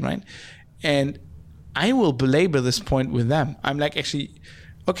your brain, right? And I will belabor this point with them. I'm like, actually,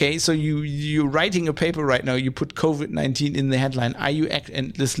 okay, so you're writing a paper right now. You put COVID-19 in the headline.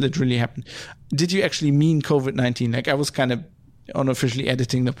 And this literally happened. Did you actually mean COVID-19? Like I was kind of unofficially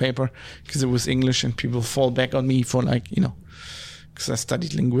editing the paper because it was English and people fall back on me for because I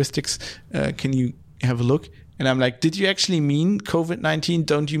studied linguistics. Can you have a look? And I'm like, did you actually mean COVID-19?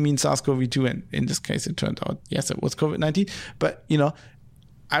 Don't you mean SARS-CoV-2? And in this case, it turned out, yes, it was COVID-19. But,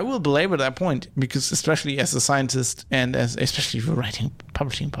 I will belabor that point because especially as a scientist and especially if you're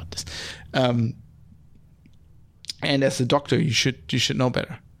publishing about this, and as a doctor, you should know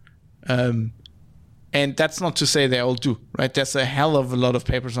better. And that's not to say they all do, right? There's a hell of a lot of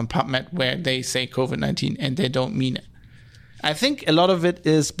papers on PubMed where they say COVID-19 and they don't mean it. I think a lot of it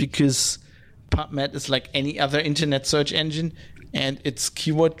is because PubMed is like any other internet search engine and it's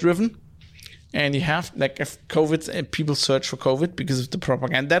keyword driven. And you have, like, if COVID, people search for COVID because of the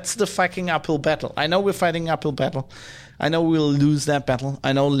propaganda. That's the fucking uphill battle. I know we're fighting an uphill battle. I know we'll lose that battle.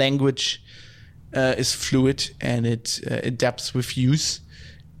 I know language is fluid and it adapts with use.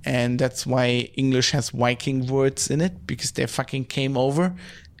 And that's why English has Viking words in it, because they fucking came over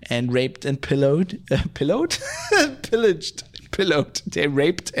and raped and pillowed. Pillowed? Pillaged. Pillowed. They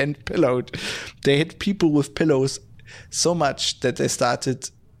raped and pillowed. They hit people with pillows so much that they started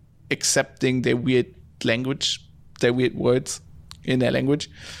accepting their weird language, their weird words, in their language.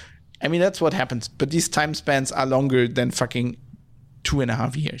 I mean, that's what happens. But these time spans are longer than fucking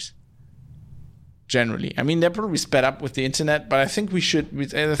 2.5 years. Generally. I mean, they're probably sped up with the internet, but I think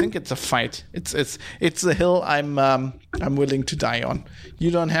I think it's a fight. It's a hill I'm willing to die on. You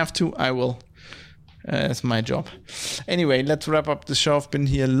don't have to, I will. It's my job. Anyway, let's wrap up the show. I've been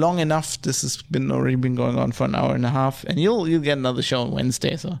here long enough. This has already been going on for an hour and a half, and you'll get another show on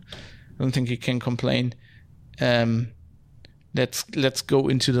Wednesday, so I don't think you can complain. Let's go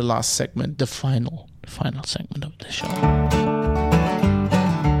into the last segment, the final segment of the show.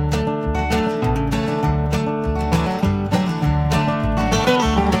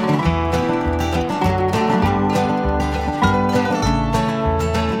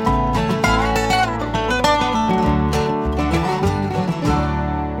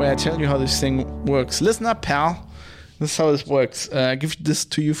 I tell you how this thing works. Listen up, pal. This is how this works. I give this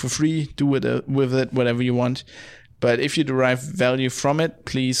to you for free. Do with it whatever you want. But if you derive value from it,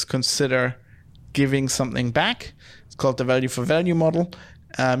 please consider giving something back. It's called the value for value model.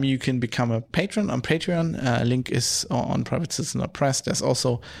 You can become a patron on Patreon. Link is on privatecitizen.press.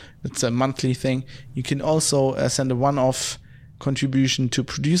 It's a monthly thing. You can also send a one-off contribution to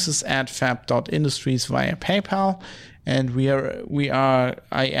producers@fab.industries via PayPal. And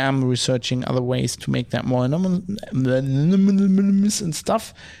I am researching other ways to make that more anonymous and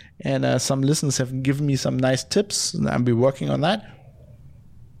stuff. And some listeners have given me some nice tips, and I'll be working on that.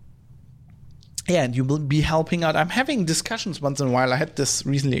 Yeah, and you will be helping out. I'm having discussions once in a while. I had this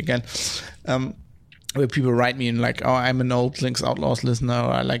recently again, where people write me and like, oh, I'm an old Links Outlaws listener,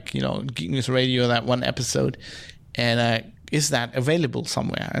 or I like, Geek News Radio, that one episode. And is that available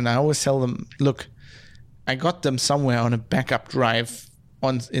somewhere? And I always tell them, look, I got them somewhere on a backup drive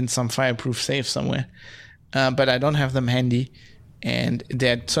in some fireproof safe somewhere, but I don't have them handy, and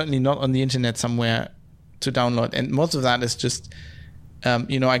they're certainly not on the internet somewhere to download. And most of that is just,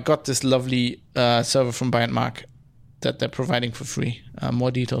 I got this lovely server from Buy and Mark that they're providing for free. More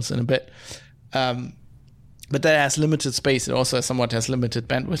details in a bit. But that has limited space. It also somewhat has limited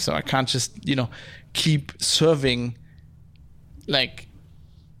bandwidth, so I can't just, keep serving like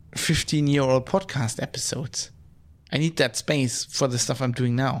 15-year-old podcast episodes. I need that space for the stuff I'm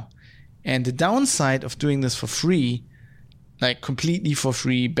doing now. And the downside of doing this for free, like completely for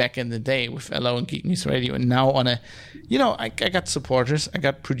free back in the day with Hello and Geek News Radio, and now on I got supporters, I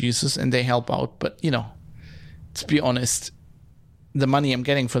got producers, and they help out. But, to be honest, the money I'm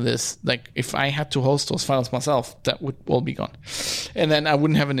getting for this, like if I had to host those files myself, that would all be gone. And then I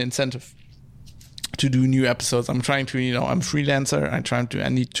wouldn't have an incentive to do new episodes. I'm trying to, I'm a freelancer. I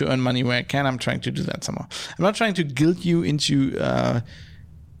need to earn money where I can. I'm trying to do that somehow. I'm not trying to guilt you into,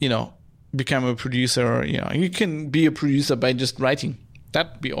 become a producer, or, you can be a producer by just writing.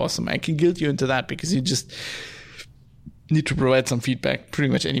 That'd be awesome. I can guilt you into that because you just need to provide some feedback. Pretty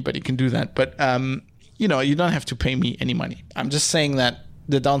much anybody can do that. But, you don't have to pay me any money. I'm just saying that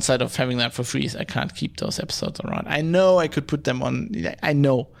the downside of having that for free is I can't keep those episodes around. I know I could put them on, I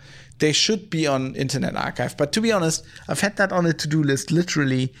know they should be on Internet Archive. But to be honest, I've had that on a to-do list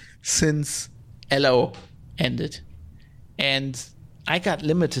literally since LO ended. And I got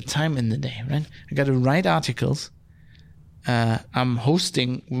limited time in the day, right? I got to write articles. I'm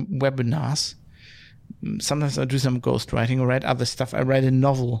hosting webinars. Sometimes I do some ghostwriting or write other stuff. I write a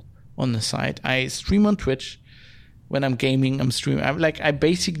novel on the side. I stream on Twitch. When I'm gaming, I'm streaming. I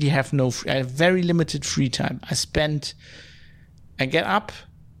basically have I have very limited free time. I get up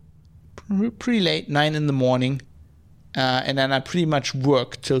pretty late, 9 in the morning, and then I pretty much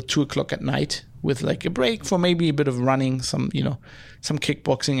work till 2 o'clock at night with like a break for maybe a bit of running, some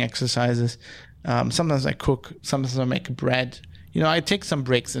kickboxing exercises. Sometimes I cook, sometimes I make bread. I take some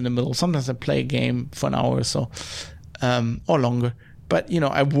breaks in the middle. Sometimes I play a game for an hour or so, or longer. But,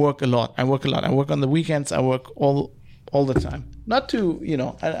 I work a lot. I work on the weekends. I work all the time. Not to,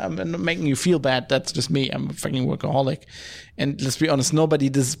 I'm not making you feel bad. That's just me. I'm a fucking workaholic. And let's be honest, nobody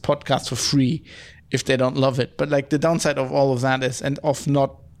does podcasts for free if they don't love it. But like the downside of all of that is, and of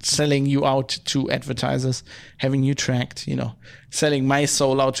not selling you out to advertisers, having you tracked, selling my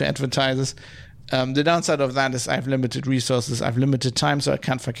soul out to advertisers. The downside of that is I have limited resources. I have limited time, so I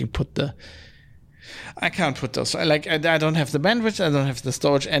can't fucking put those. I don't have the bandwidth, I don't have the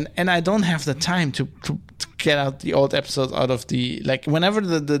storage, and I don't have the time to get out the old episodes out of the, like, whenever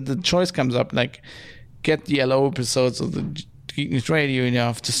the choice comes up, like, get the LO episodes of the Geek News Radio, you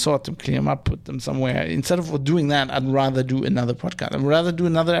have to sort them, clean them up, put them somewhere. Instead of doing that, I'd rather do another podcast. I'd rather do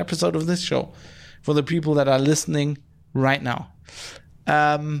another episode of this show for the people that are listening right now.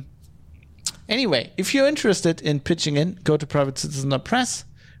 Anyway, if you're interested in pitching in, go to privatecitizen.press,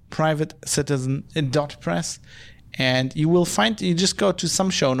 privatecitizen.press, And you just go to some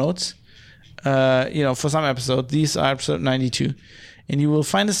show notes, for some episode. These are episode 92. And you will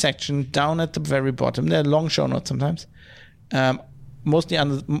find a section down at the very bottom. They're long show notes sometimes.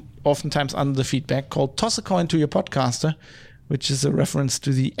 Oftentimes under the feedback, called Toss a Coin to Your Podcaster, which is a reference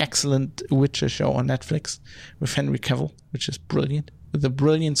to the excellent Witcher show on Netflix with Henry Cavill, which is brilliant, with a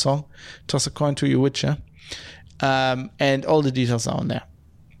brilliant song, Toss a Coin to Your Witcher. And all the details are on there.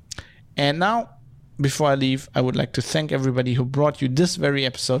 And now, before I leave, I would like to thank everybody who brought you this very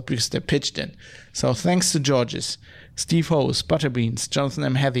episode because they pitched in. So thanks to Georges, Steve Hose, Butterbeans, Jonathan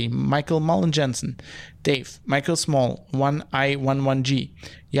M. Heavy, Michael Mullen Jensen, Dave, Michael Small, 1I11G,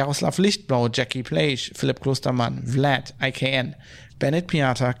 Jaroslav Lichtblau, Jackie Plage, Philipp Klostermann, Vlad, IKN, Bennett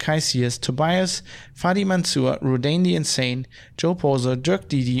Piata, Kai Sears, Tobias, Fadi Mansour, Rodane the Insane, Joe Poser, Dirk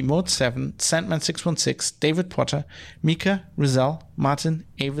Didi, Mode 7, Sandman 616, David Potter, Mika, Rizal, Martin,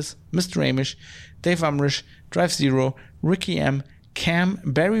 Avis, Mr. Amish, Dave Umrish, Drive Zero, Ricky M, Cam,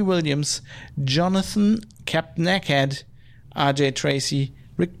 Barry Williams, Jonathan, Captain Egghead, RJ Tracy,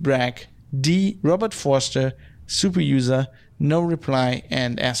 Rick Bragg, D, Robert Forster, Super User, No Reply,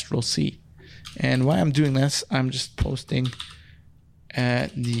 and Astral C. And while I'm doing this, I'm just posting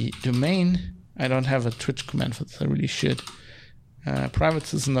the domain. I don't have a Twitch command for this. I really should. Private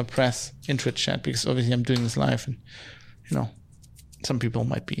Citizen of Press in Twitch chat, because obviously I'm doing this live, and some people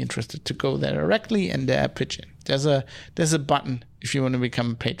might be interested to go there directly and pitch in. There's a button if you want to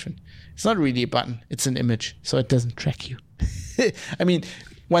become a patron. It's not really a button; it's an image, so it doesn't track you. I mean,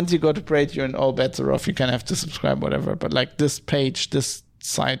 once you go to Patreon, all bets are off. You kind of have to subscribe, whatever. But like this page, this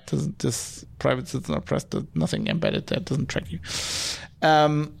site, this Private Citizen of Press, there's nothing embedded there. It doesn't track you.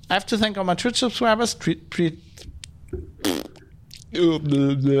 I have to thank all my Twitch subscribers.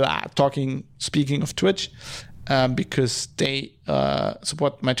 Speaking of Twitch, because they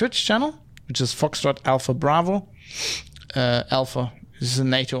support my Twitch channel, which is Foxtrot Alpha Bravo. Alpha is a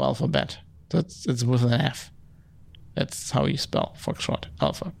NATO alphabet. It's with an F. That's how you spell Foxtrot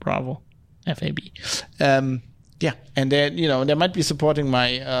Alpha Bravo, FAB. Yeah, and they might be supporting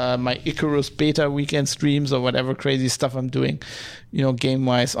my my Icarus beta weekend streams or whatever crazy stuff I'm doing, game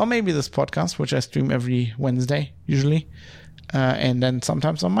wise, or maybe this podcast, which I stream every Wednesday usually. And then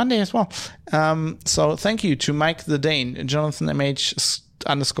sometimes on Monday as well. So thank you to Mike the Dane, Jonathan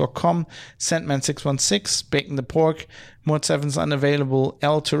MH_com, Sandman616, Bacon the Pork, Mod 7's Unavailable,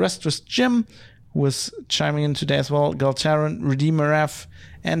 L Terrestrius Jim was chiming in today as well, Galtaran, Redeemer F,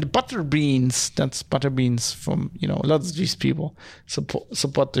 and Butterbeans. That's Butterbeans from, lots of these people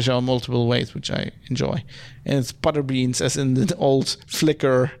support the show in multiple ways, which I enjoy. And it's Butterbeans as in the old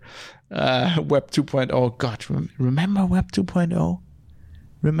Flickr Web 2.0. God, remember Web 2.0?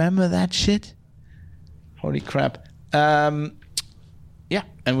 Remember that shit? Holy crap. Yeah,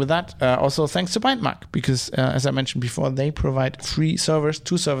 and with that, also thanks to BindMark, because as I mentioned before, they provide free servers,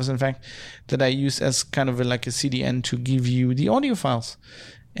 2 servers in fact, that I use as kind of like a CDN to give you the audio files.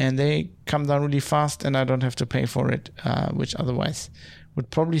 And they come down really fast, and I don't have to pay for it, which otherwise would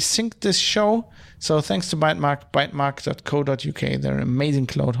probably sink this show. So thanks to BindMark, bindmark.co.uk. They're an amazing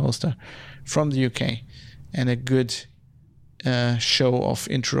cloud hoster from the UK and a good show of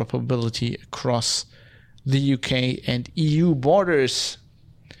interoperability across the UK and EU borders.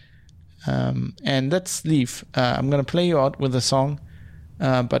 And let's leave. I'm going to play you out with a song.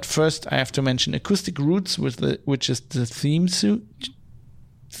 But first, I have to mention Acoustic Roots, which is the theme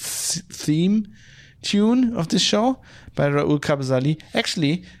tune of this show by Raul Cabezali.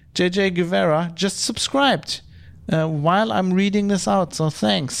 Actually, JJ Guevara just subscribed while I'm reading this out. So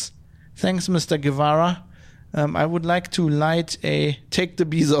thanks, Mr. Guevara. I would like to take the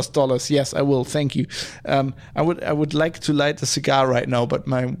Bezos dollars. Yes, I will. Thank you. I would like to light a cigar right now, but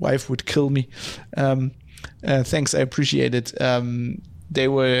my wife would kill me. Thanks, I appreciate it. They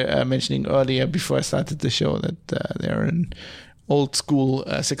were mentioning earlier before I started the show that they're an old school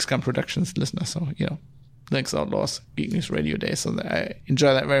Six Gun Productions listener. So Thanks Outlaws, Geek News Radio Day. So I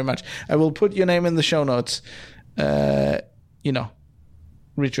enjoy that very much. I will put your name in the show notes.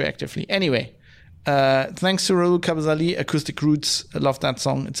 Retroactively. Anyway. Thanks to Raul Cabezali, Acoustic Roots. I love that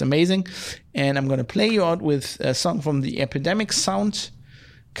song. It's amazing. And I'm going to play you out with a song from the Epidemic Sound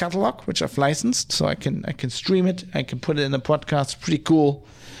catalog, which I've licensed. So I can stream it. I can put it in a podcast. It's pretty cool.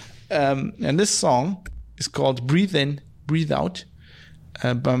 And this song is called Breathe In, Breathe Out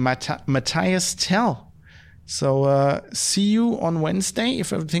by Matthias Tell. So see you on Wednesday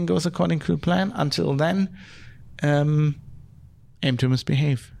if everything goes according to plan. Until then, aim to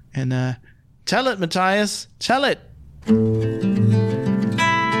misbehave. And tell it, Matthias. Tell it.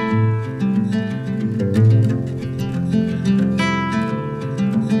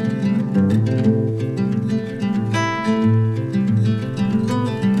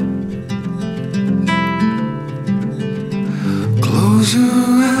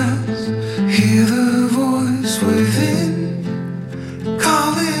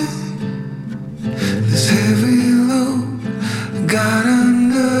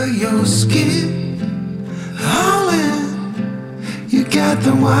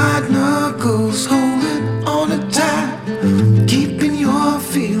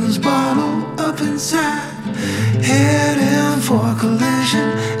 inside, heading for collision.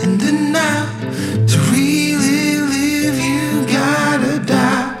 And then now, to really live, you gotta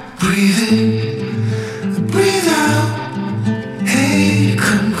die. Breathe in, breathe out. Hey,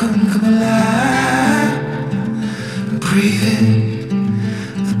 come alive. Breathe in,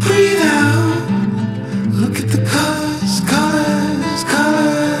 breathe out. Look at the colors, colors,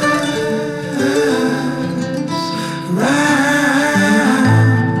 colors around.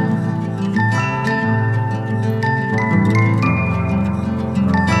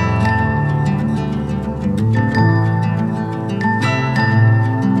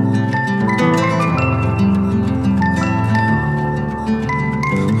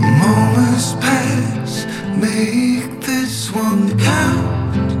 Moments pass, make this one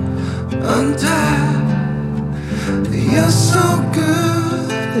count. Untie. You're so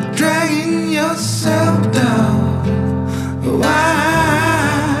good at dragging yourself down.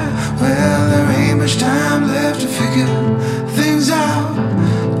 Why? Well, there ain't much time left to figure things out.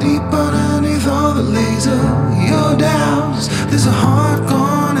 Deep underneath all the laser, your doubts. There's a heart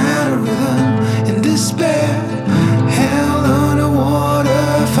gone out of rhythm in despair. Hell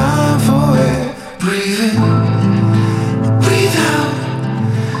underwater, fine for air. Breathe in, breathe out.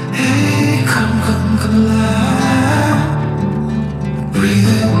 Hey, come alive. Breathe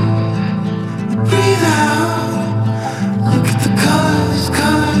in, breathe out. Look at the colors,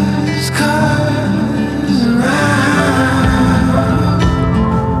 colors, colors around,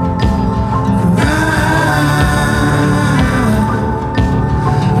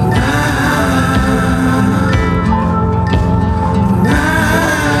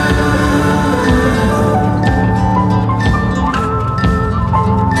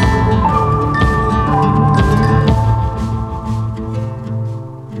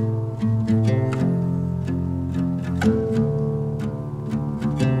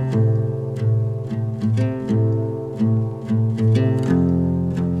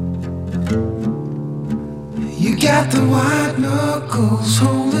 you got the white knuckles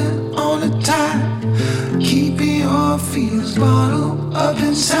holding on it tight, keeping your feels bottled up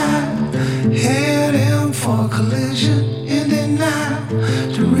inside, heading for collision in the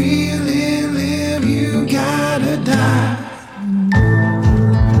night to really